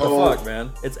here. What the fuck,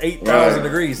 man? It's 8,000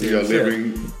 degrees here.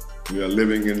 We are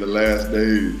living in the last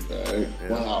days. Right? Yeah.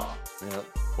 Wow. Yep.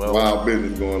 Wild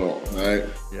business going on, right?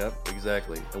 Yep,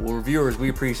 exactly. And well, reviewers, we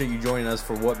appreciate you joining us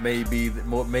for what may be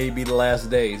the last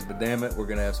days, but damn it, we're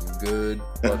gonna have some good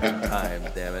fucking time,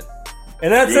 damn it.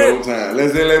 And that's good it. Time.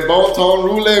 Let's let bon ton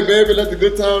roulette, baby. Let the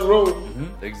good times roll.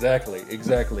 Mm-hmm. Exactly.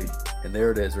 And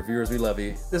there it is. Reviewers, we love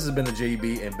you. This has been the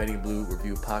JB and Benny Blue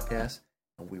Review Podcast,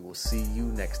 and we will see you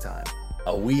next time.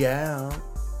 We out.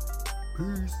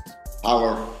 Peace.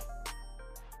 Our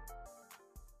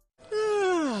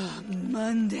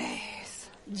Mondays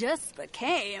just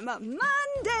became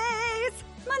Mondays.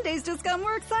 Mondays just got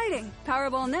more exciting.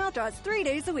 Powerball now draws 3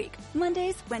 days a week.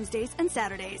 Mondays, Wednesdays, and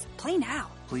Saturdays. Play now.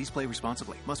 Please play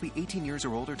responsibly. Must be 18 years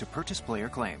or older to purchase, play, or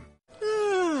claim.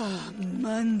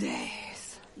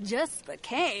 Mondays just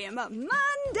became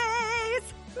Mondays.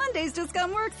 Mondays just got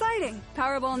more exciting.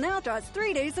 Powerball now draws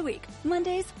 3 days a week.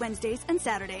 Mondays, Wednesdays, and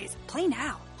Saturdays. Play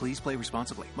now. Please play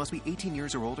responsibly. Must be 18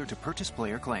 years or older to purchase,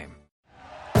 play, or claim.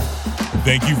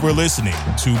 Thank you for listening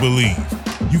to Believe.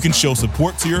 You can show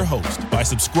support to your host by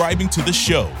subscribing to the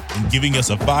show and giving us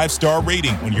a 5-star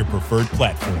rating on your preferred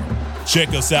platform. Check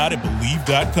us out at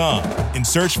Believe.com and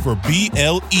search for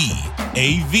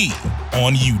BLEAV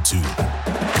on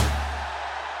YouTube.